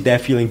obviously they're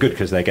feeling good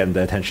because they're getting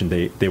the attention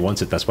they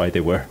wanted. That's why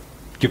they were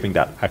giving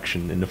that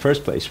action in the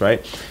first place,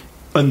 right?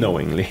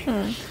 Unknowingly.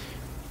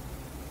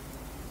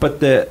 But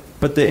the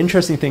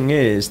interesting thing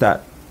is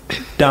that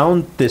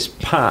down this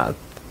path,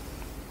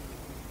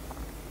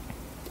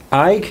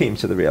 I came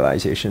to the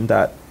realization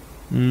that,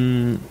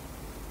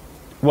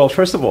 well,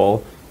 first of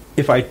all,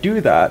 if I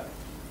do that,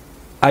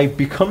 I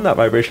become that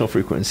vibrational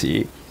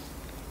frequency.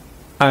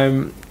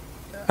 And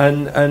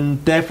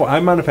therefore I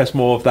manifest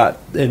more of that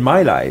in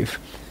my life.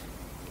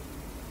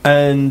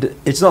 And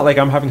it's not like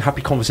I'm having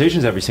happy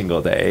conversations every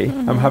single day.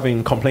 I'm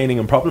having complaining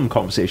and problem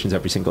conversations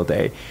every single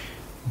day.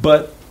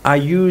 But I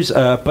use,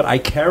 but I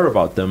care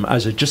about them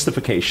as a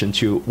justification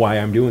to why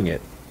I'm doing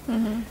it.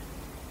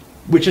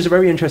 Which is a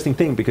very interesting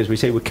thing, because we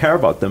say we care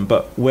about them,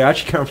 but we're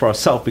actually caring for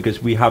ourselves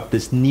because we have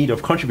this need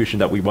of contribution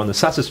that we want to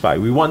satisfy.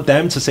 We want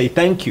them to say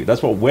thank you.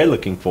 That's what we're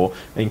looking for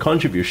in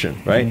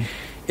contribution, right?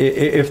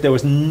 If there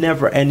was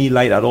never any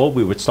light at all,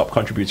 we would stop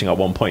contributing at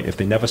one point. If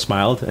they never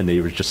smiled and they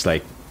were just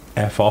like,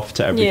 F off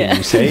to everything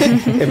you say,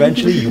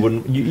 eventually you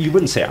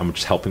wouldn't say, I'm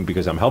just helping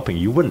because I'm helping.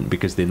 You wouldn't,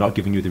 because they're not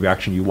giving you the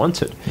reaction you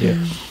wanted.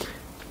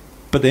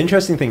 But the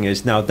interesting thing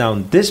is, now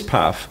down this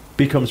path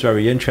becomes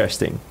very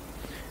interesting.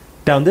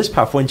 Down this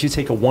path, once you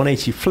take a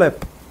 180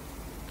 flip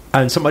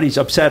and somebody's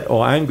upset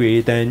or angry,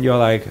 then you're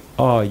like,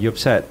 oh, you're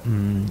upset.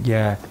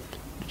 Yeah.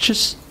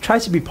 Just try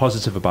to be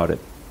positive about it.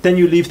 Then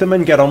you leave them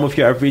and get on with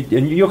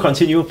and you'll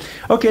continue.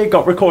 Okay,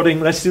 got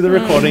recording. Let's do the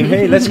recording.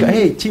 Hey, let's go.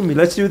 Hey, team,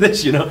 let's do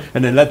this,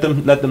 and then let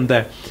them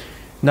there.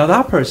 Now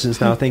that person's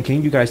now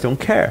thinking, you guys don't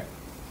care.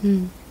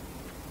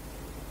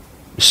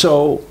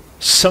 So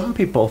some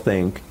people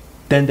think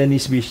then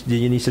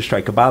you need to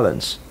strike a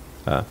balance.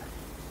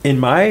 In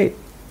my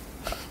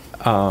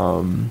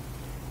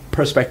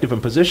perspective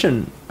and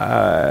position,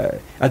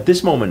 at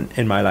this moment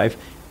in my life,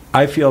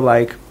 I feel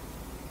like,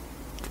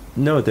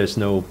 no, there's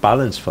no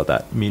balance for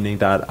that, meaning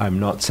that I'm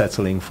not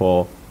settling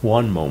for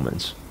one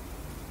moment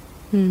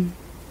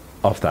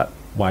of that.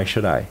 Why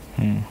should I?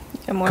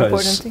 More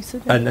important things to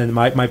do. And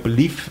my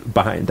belief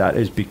behind that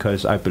is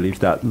because I believe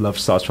that love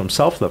starts from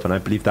self-love, and I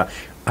believe that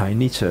I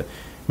need to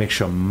make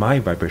sure my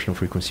vibrational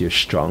frequency is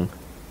strong.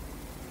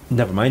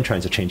 Never mind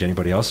trying to change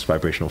anybody else's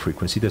vibrational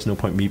frequency. There's no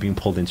point me being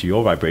pulled into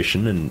your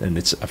vibration and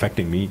it's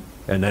affecting me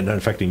and then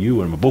affecting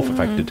you, and we're both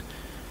affected.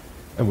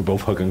 And we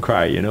both hug and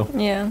cry,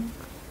 Yeah.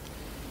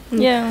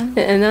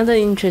 Another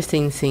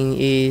interesting thing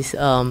is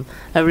I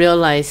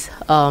realize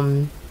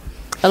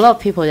a lot of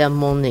people that are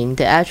mourning,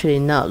 they're actually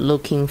not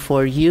looking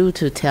for you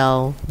to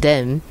tell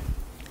them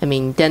I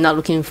mean, they're not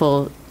looking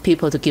for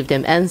people to give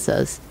them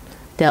answers.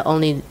 They're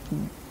only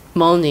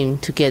moaning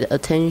to get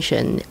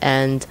attention.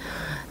 And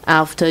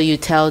after you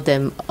tell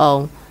them,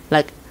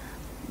 like,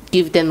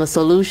 give them a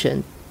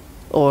solution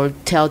or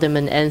tell them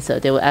an answer,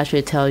 they will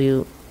actually tell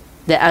you,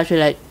 they actually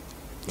like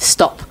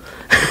stop.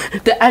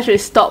 They actually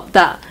stop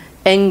that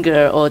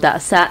anger or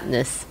that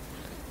sadness.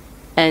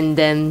 And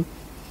then,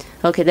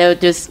 okay, they'll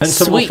just And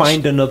some switch. will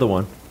find another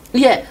one.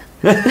 Yeah.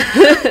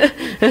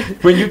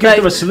 When you give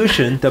them a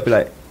solution, they'll be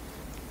like,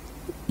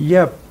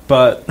 yeah,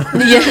 but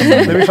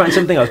Yeah. let me find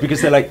something else,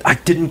 because they're like, I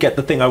didn't get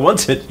the thing I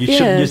wanted.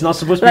 You're not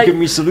supposed to be Like- giving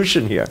me a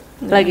solution here.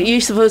 Like,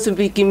 you're supposed to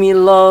be give me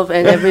love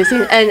and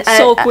everything. And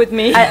Soak with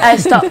me. I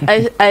stopped.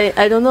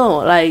 I don't know.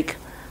 Like,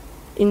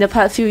 in the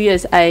past few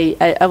years, I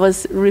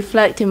was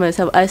reflecting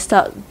myself. I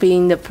stopped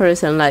being the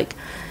person like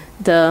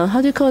the,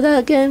 how do you call that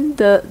again?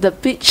 The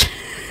bitch.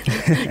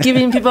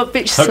 Giving people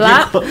bitch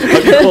slap. How do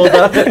you call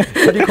that?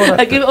 How do you call that?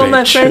 I give all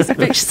my Bitch. friends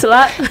bitch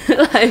slap.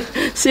 Like,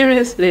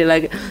 seriously,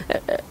 like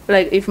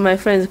if my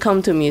friends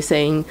come to me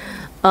saying,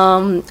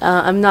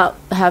 I'm not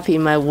happy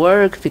in my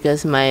work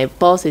because my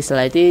boss is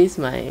like this,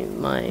 my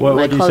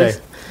What do you colleagues.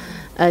 say?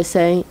 I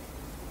say,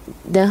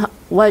 then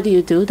why do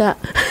you do that?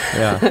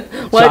 Yeah.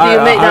 Why do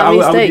you make that I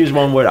would mistake? use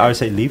one word. I would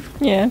say leave.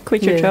 Yeah,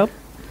 quit your Yeah. job.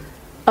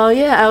 Oh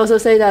yeah, I also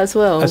say that as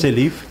well. I say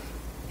leave.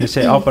 You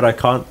say, oh, but I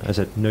can't. I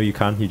said, no, you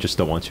can't. You just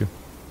don't want to.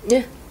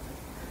 Yeah.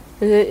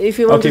 If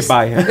you want Okay, to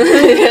bye.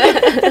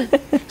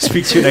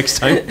 Speak to you next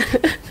time.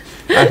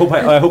 I hope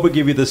I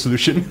give you the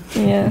solution.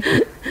 Yeah.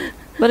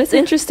 But it's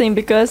interesting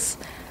because,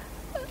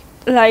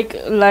 like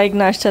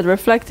Nash said,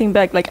 reflecting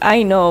back, like,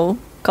 I know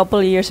a couple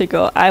of years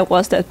ago I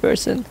was that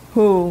person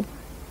who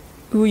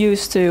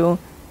used to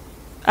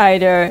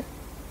either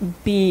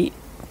be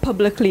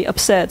publicly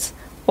upset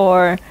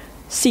or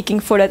seeking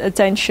for that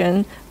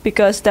attention,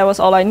 because that was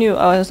all I knew.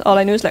 All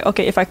I knew is like,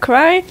 okay, if I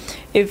cry,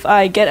 if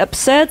I get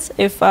upset,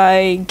 if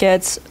I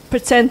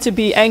pretend to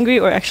be angry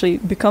or actually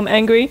become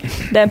angry,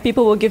 then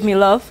people will give me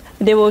love.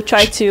 They will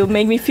try to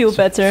make me feel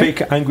better.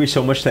 Fake angry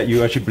so much that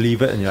you actually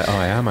believe it, and you're like, oh,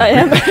 I am I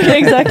angry. am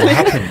exactly. What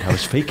happened? I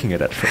was faking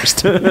it at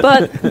first.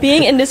 But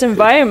being in this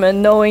environment,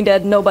 knowing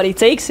that nobody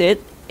takes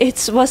it,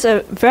 it was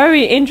a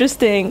very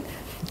interesting,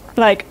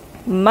 like,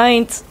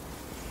 mind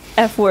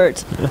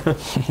effort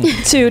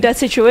to that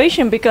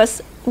situation,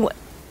 because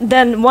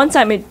then one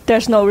time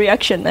there's no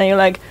reaction, and you're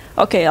like,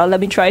 okay, let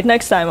me try it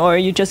next time, or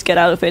you just get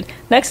out of it.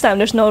 Next time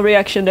there's no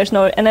reaction,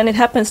 and then it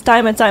happens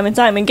time and time and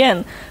time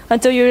again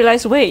until you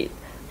realize, wait,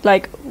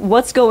 like,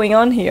 what's going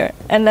on here?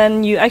 And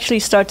then you actually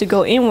start to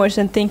go inwards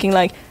and thinking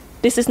like,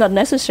 this is not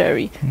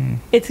necessary.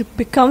 It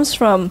becomes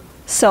from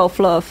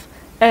self-love,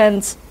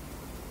 and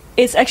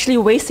it's actually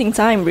wasting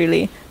time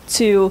really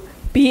to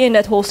be in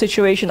that whole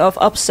situation of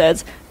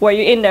upset where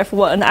you're in there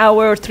for an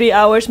hour or 3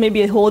 hours,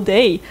 maybe a whole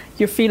day.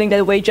 You're feeling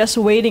that way, just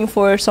waiting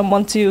for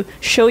someone to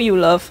show you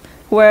love,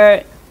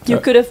 where you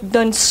could have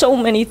done so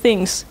many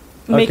things,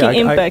 making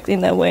impact in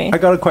that way. I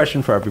got a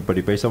question for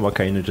everybody based on what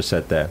Kaina just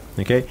said there.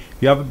 Okay,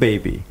 you have a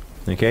baby.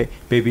 Okay,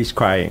 baby's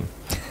crying.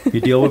 You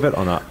deal with it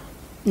or not?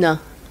 No.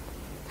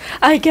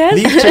 I guess.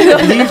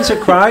 Leave to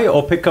cry,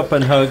 or pick up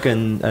and hug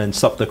and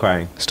stop the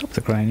crying. Stop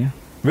the crying, yeah.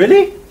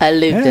 Really? I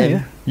leave Yeah, them.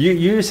 yeah.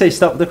 You say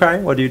stop the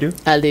crying. What do you do?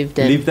 I leave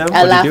them. Leave them? I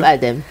What do you laugh do?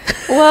 at them.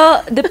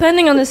 Well,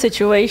 depending on the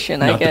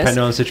situation, I Not guess.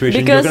 depending on the situation.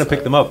 You're Because- going to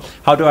pick them up.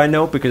 How do I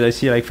know? Because I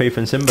see like Faith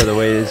and Simba the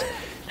way it is.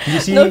 You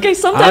see, Okay,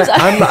 sometimes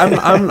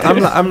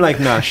I'm like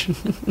Nash.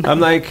 I'm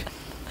like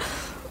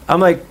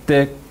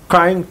they're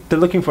crying. They're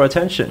looking for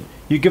attention.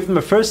 You give them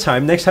a first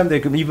time. Next time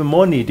they're even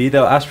more needy.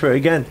 They'll ask for it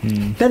again.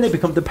 Then they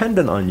become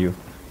dependent on you.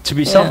 To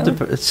be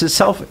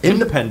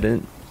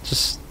self-independent,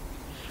 just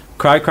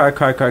cry.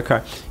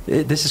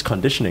 This is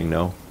conditioning,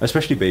 no?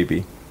 Especially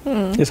baby.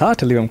 It's hard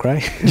to leave them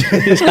cry.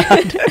 It's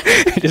hard.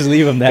 Just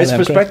leave them there. It's let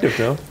 'em cry. perspective,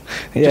 no?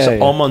 Yeah, Just yeah.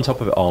 on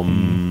top of it.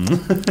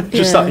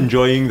 Just start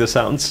enjoying the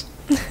sounds.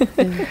 No,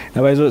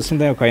 but it's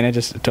something I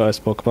just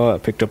spoke about. I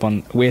picked up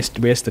on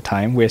wasting the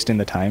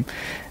time.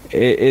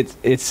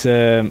 It's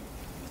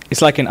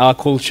like in our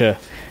culture,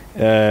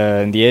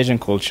 in the Asian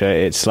culture,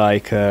 it's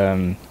like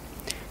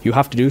you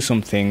have to do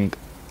something,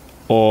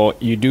 or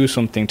you do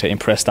something to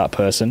impress that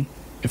person.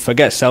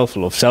 Forget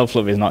self-love.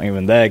 Self-love is not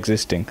even there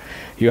existing.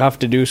 You have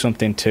to do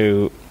something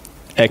to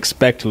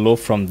expect love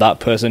from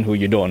that person who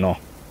you don't know,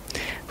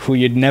 who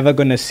you're never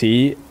going to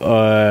see,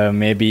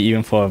 maybe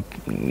even for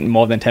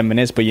more than 10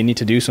 minutes, but you need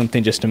to do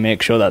something just to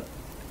make sure that,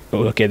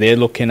 okay, they're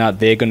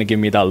going to give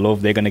me that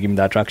love, they're going to give me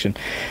that attraction.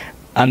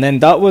 And then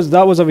that was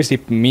obviously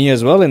me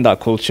as well in that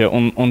culture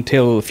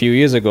until a few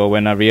years ago,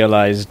 when I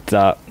realized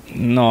that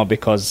no,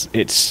 because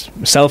it's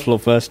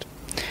self-love first.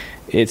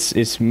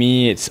 It's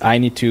me. I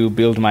need to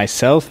build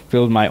myself,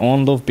 build my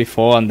own love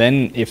before, and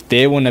then if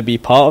they want to be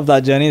part of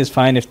that journey, it's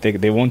fine. If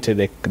they want to,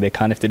 they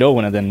can. If they don't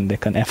want to, then they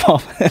can F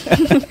off.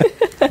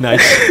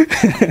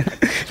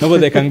 Nice. No, but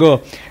they can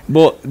go.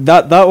 But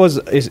that was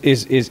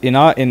is in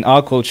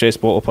our culture it's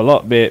brought up a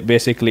lot.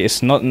 Basically,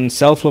 it's not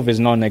self-love is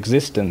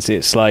non-existence.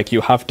 It's like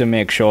you have to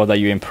make sure that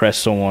you impress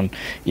someone,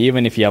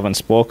 even if you haven't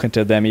spoken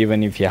to them,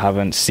 even if you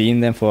haven't seen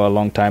them for a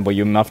long time. But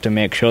you have to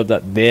make sure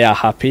that they are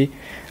happy,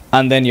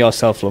 and then your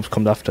self-love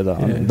comes after that.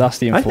 And that's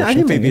the unfortunate I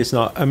think thing. maybe it's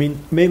not. I mean,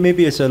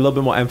 maybe it's a little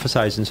bit more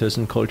emphasized in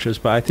certain cultures,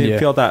 but I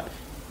feel that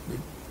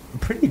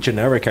pretty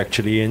generic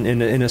actually,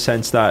 in a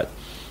sense that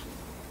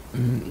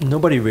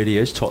nobody really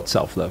is taught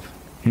self-love.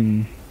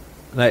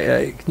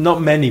 Like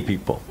not many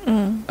people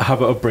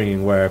have an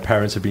upbringing where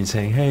parents have been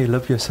saying, "Hey,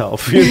 love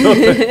yourself," you know,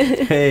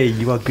 "Hey,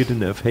 you are good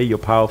enough," "Hey, you're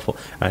powerful."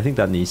 And I think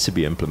that needs to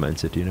be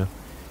implemented. You know,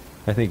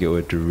 I think it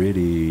would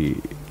really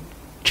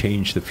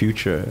change the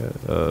future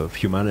of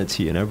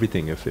humanity and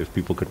everything if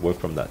people could work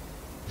from that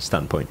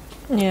standpoint.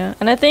 Yeah,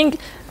 and I think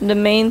the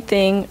main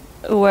thing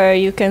where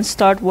you can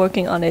start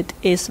working on it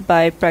is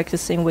by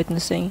practicing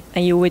witnessing,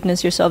 and you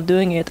witness yourself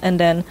doing it, and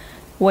then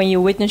when you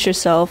witness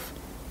yourself,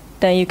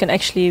 then you can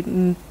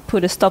actually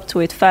put a stop to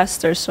it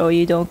faster, so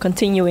you don't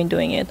continue in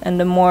doing it. And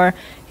the more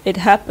it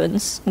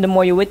happens, the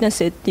more you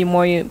witness it, the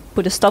more you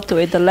put a stop to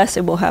it, the less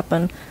it will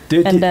happen. Do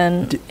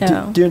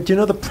you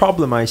know the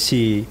problem I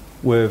see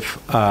with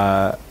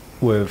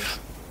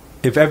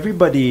if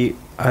everybody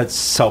has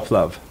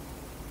self-love,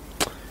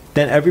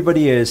 then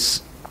everybody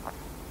is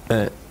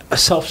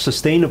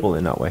self-sustainable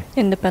in that way.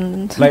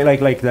 Independent.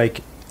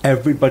 Like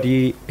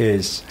everybody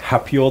is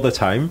happy all the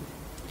time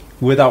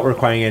without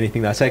requiring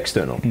anything that's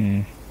external,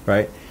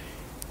 right?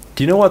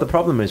 Do you know what the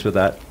problem is with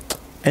that?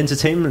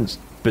 Entertainment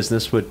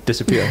business would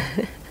disappear.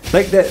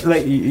 Like that,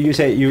 like you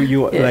say,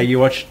 you like you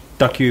watch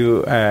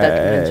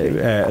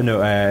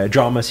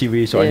drama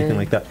series or anything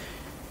like that.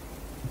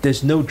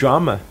 There's no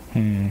drama.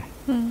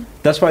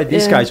 That's why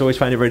these guys always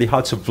find it really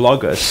hard to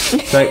vlog us.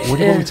 Like, what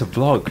do you want me to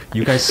vlog?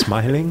 You guys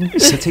smiling,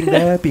 sitting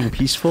there, being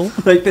peaceful?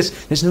 Like,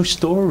 there's no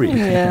story.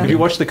 Yeah. If you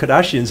watch the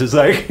Kardashians, it's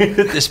like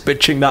this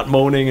bitching, that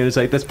moaning, and it's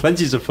like there's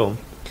plenty of film.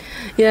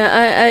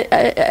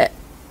 Yeah,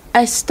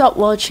 I stopped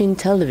watching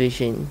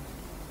television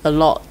a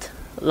lot.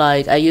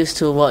 Like, I used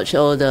to watch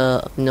all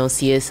the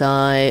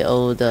CSI,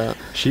 all the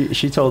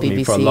She told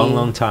me for a BBC.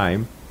 long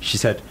time. She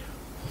said,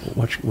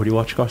 "Would you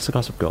watch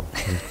Gossip Girl?" I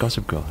said,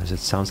 "Gossip Girl." I said,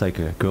 "Sounds like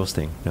a girl's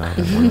thing." No, I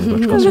don't want to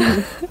watch Gossip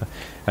Girl.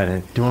 And then,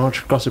 "Do you want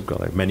to watch Gossip Girl?"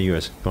 Like many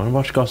years. "Do you want to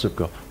watch Gossip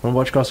Girl? I want to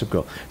watch Gossip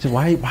Girl." I said,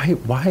 "Why?"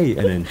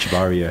 And then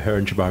her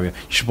and Chibaria, "You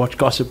should watch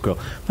Gossip Girl."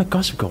 I'm like,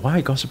 "Gossip Girl?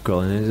 Why Gossip Girl?"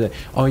 And then like,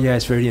 "Oh yeah,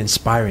 it's very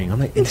inspiring." I'm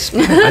like,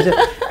 "Inspiring?" I said,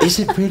 "Is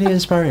it really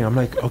inspiring?" I'm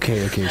like,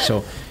 okay,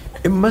 so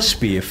it must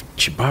be if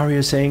Chibaria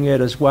is saying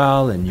it as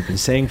well, and you've been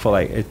saying for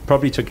like, it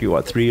probably took you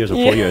 3 years or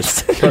 4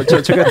 years. So it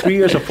took her 3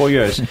 years or 4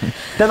 years.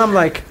 Then I'm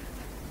like,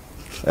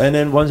 and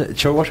then once,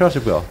 "Shall we watch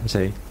Gossip Girl?" I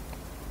say,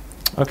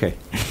 okay.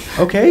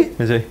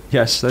 I say,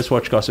 "Yes, let's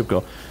watch Gossip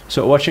Girl."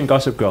 So watching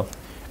Gossip Girl,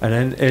 and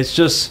then it's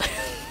just,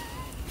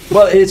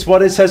 well, it's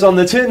what it says on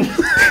the tin.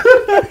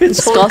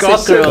 It's all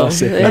Gossip Girl.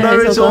 And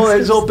then it's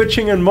all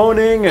bitching and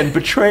moaning and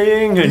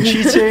betraying and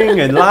cheating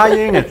and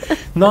lying and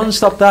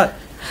non-stop that.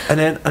 And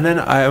then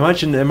I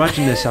imagine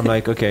this. I'm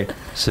like, okay,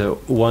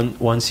 so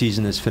one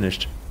season is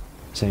finished.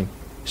 Saying,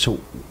 so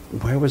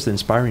where was the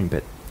inspiring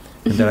bit?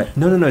 And they're like,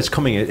 no, it's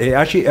coming. It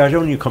actually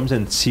only comes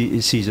in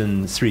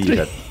season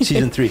 3.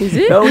 Season 3. Is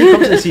it? It only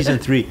comes in season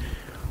 3.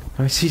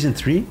 I'm like, season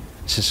 3?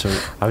 So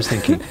I was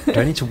thinking, do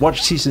I need to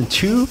watch season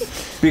 2?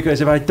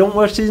 Because if I don't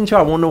watch season 2,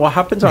 I won't know what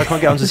happens, or I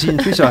can't get onto season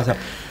 3. So I thought,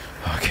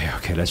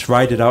 okay, let's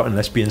ride it out and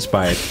let's be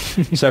inspired.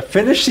 So I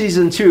finished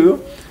season 2,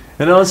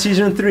 and on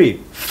season 3,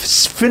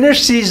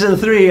 finished season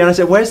 3, and I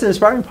said, "Where's the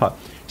inspiring part?"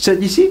 He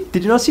said, "You see?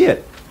 Did you not see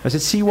it?" I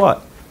said, "See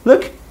what?"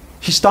 "Look,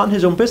 he's starting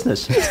his own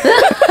business."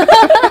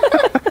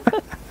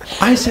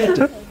 I said,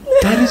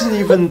 "That isn't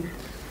even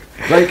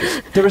like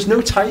there is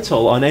no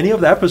title on any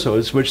of the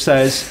episodes which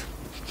says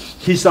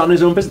he's starting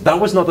his own business." That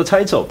was not the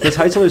title. The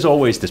title is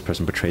always, "This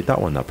person betrayed that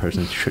one. That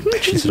person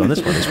cheated on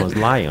this one. This one's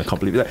lying. I can't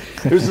believe that."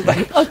 It was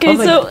like, Okay,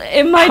 so like,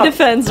 in my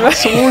defense, right?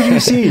 that's all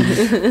you've seen.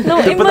 No,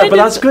 in but my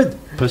that's good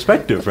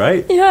perspective,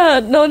 right?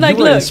 Yeah, no, like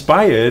you were look.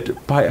 inspired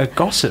by a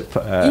gossip.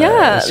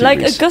 Yeah, like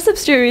a series. gossip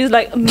series,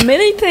 like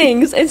many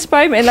things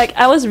inspire me. And like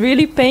I was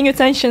really paying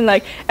attention.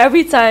 Like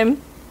every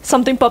time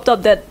something popped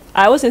up that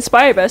I was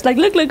inspired by, I was like,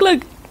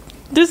 look,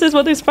 this is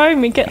what inspired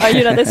me. Are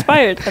you not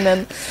inspired? And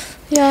then,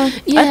 yeah.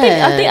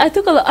 I think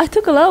I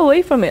took a lot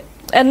away from it,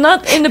 and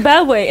not in a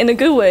bad way, in a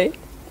good way.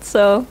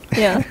 So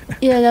yeah,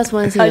 Yeah, that's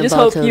one thing. I just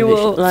about hope you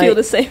will television. feel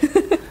the same.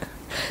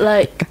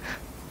 Like,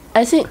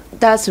 I think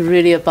that's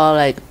really about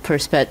like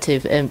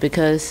perspective, and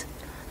because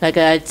like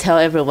I tell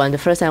everyone, the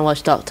first time I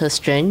watched Doctor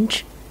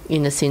Strange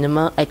in the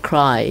cinema, I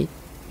cried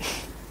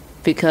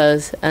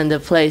because and the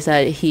place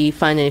that he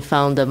finally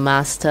found the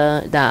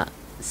master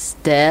that's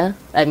there.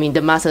 I mean,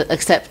 the master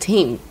accept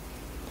him,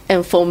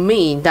 and for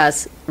me,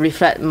 that's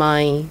reflect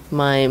my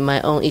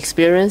own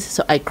experience.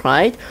 So I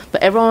cried,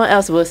 but everyone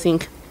else will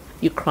think,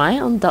 "You cry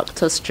on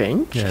Doctor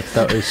Strange?" Yeah,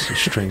 that is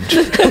strange.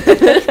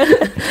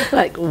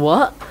 Like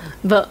what?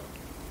 But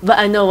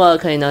I know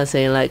what Karina is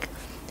saying. Like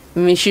I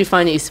mean, she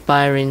find it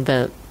inspiring,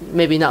 but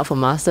maybe not for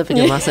Master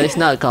because Master is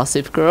not a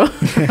gossip girl.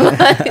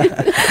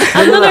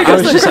 Another I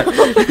was just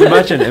like,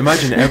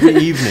 imagine every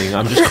evening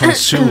I'm just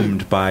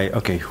consumed by,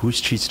 okay,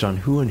 who's cheated on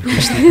who and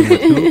who's sleeping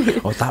with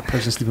who? Oh, that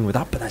person's sleeping with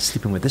that, but that's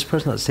sleeping with this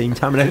person at the same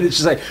time. And it's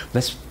just like,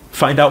 let's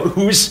find out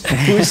who's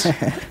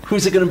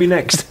it going to be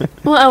next.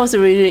 Well, I was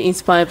really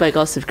inspired by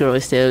Gossip Girl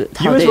still.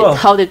 You as well.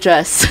 How they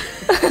dress.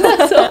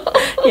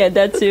 Yeah,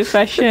 that's your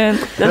fashion.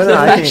 That's No, the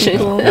I think- fashion.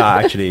 no,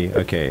 actually,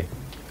 okay,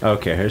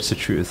 here's the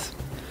truth.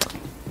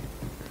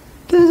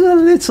 There's a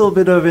little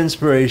bit of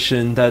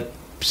inspiration that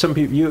some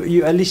people,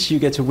 you at least you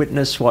get to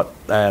witness what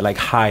like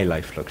high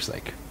life looks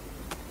like.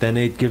 Then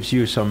it gives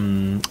you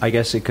some, I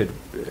guess it could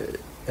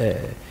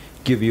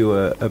give you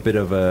a bit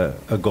of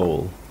a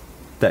goal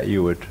that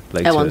you would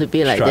like I want to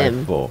be like strive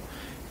them. for.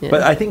 Yeah.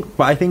 But I think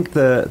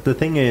the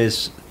thing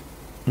is,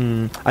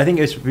 I think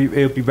it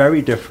would be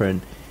very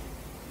different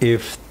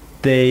if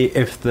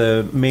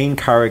the main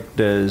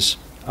characters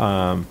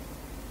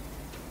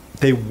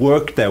they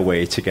work their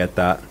way to get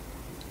that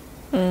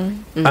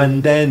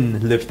and then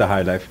live the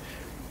high life.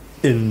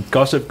 In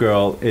Gossip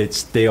Girl,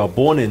 it's they are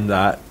born in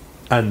that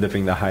and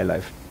living the high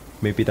life.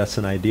 Maybe that's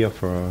an idea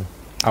for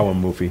our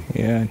movie.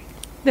 Yeah.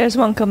 There's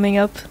one coming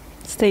up.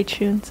 Stay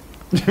tuned.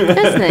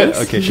 That's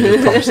nice. Okay, she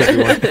just promised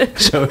everyone.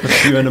 So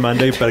you and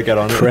Amanda, you better get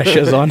on it.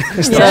 Pressure's on.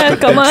 Yeah,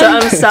 come So on.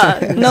 I'm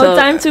start. No so,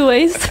 time to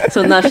waste.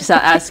 So now she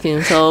start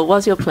asking. So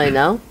what's your plan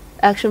now?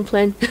 Action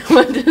plan.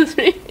 1, 2,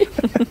 3.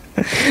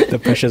 The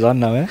pressure's on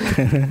now, eh?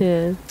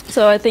 Yeah.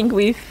 So I think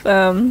we've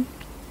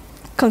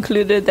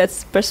concluded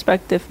that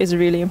perspective is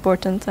really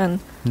important, and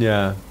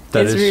Yeah,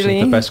 that It's is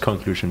really- the best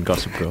conclusion,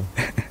 Gossip Girl.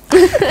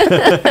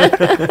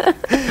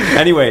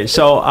 Anyway,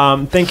 so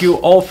thank you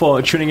all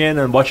for tuning in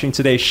and watching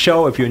today's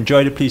show. If you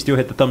enjoyed it, please do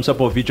hit the thumbs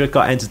up, or if you just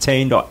got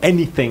entertained or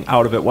anything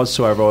out of it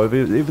whatsoever, or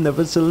even if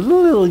it's a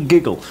little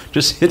giggle,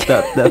 just hit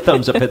that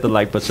thumbs up, hit the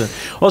like button.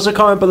 Also,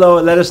 comment below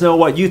and let us know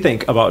what you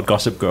think about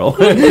Gossip Girl.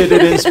 Did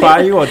it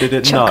inspire you or did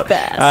it Chuck not?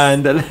 Bass.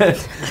 And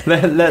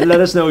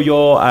let us know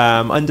your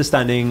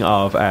understanding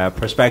of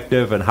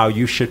perspective and how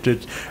you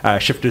shifted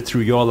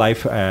through your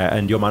life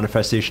and your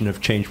manifestation of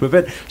change with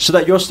it, so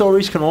that your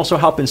stories can also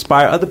help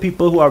inspire other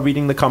people who are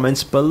reading the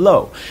comments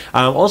below.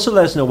 Also,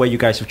 let us know where you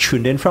guys have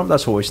tuned in from.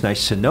 That's always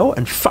nice to know.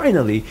 And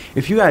finally,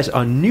 if you guys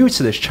are new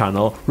to this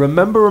channel,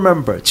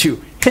 remember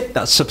to hit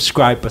that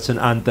subscribe button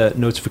and the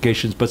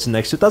notifications button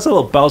next to it. That's a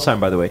little bell sign,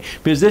 by the way,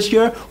 because this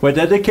year we're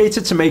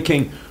dedicated to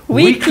making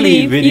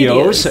weekly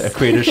videos,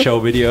 creator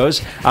show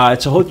videos,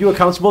 to hold you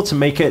accountable to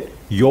make it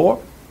your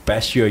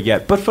best year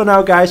yet. But for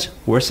now, guys,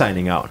 we're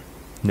signing out.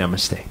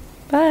 Namaste.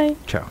 bye.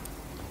 Ciao.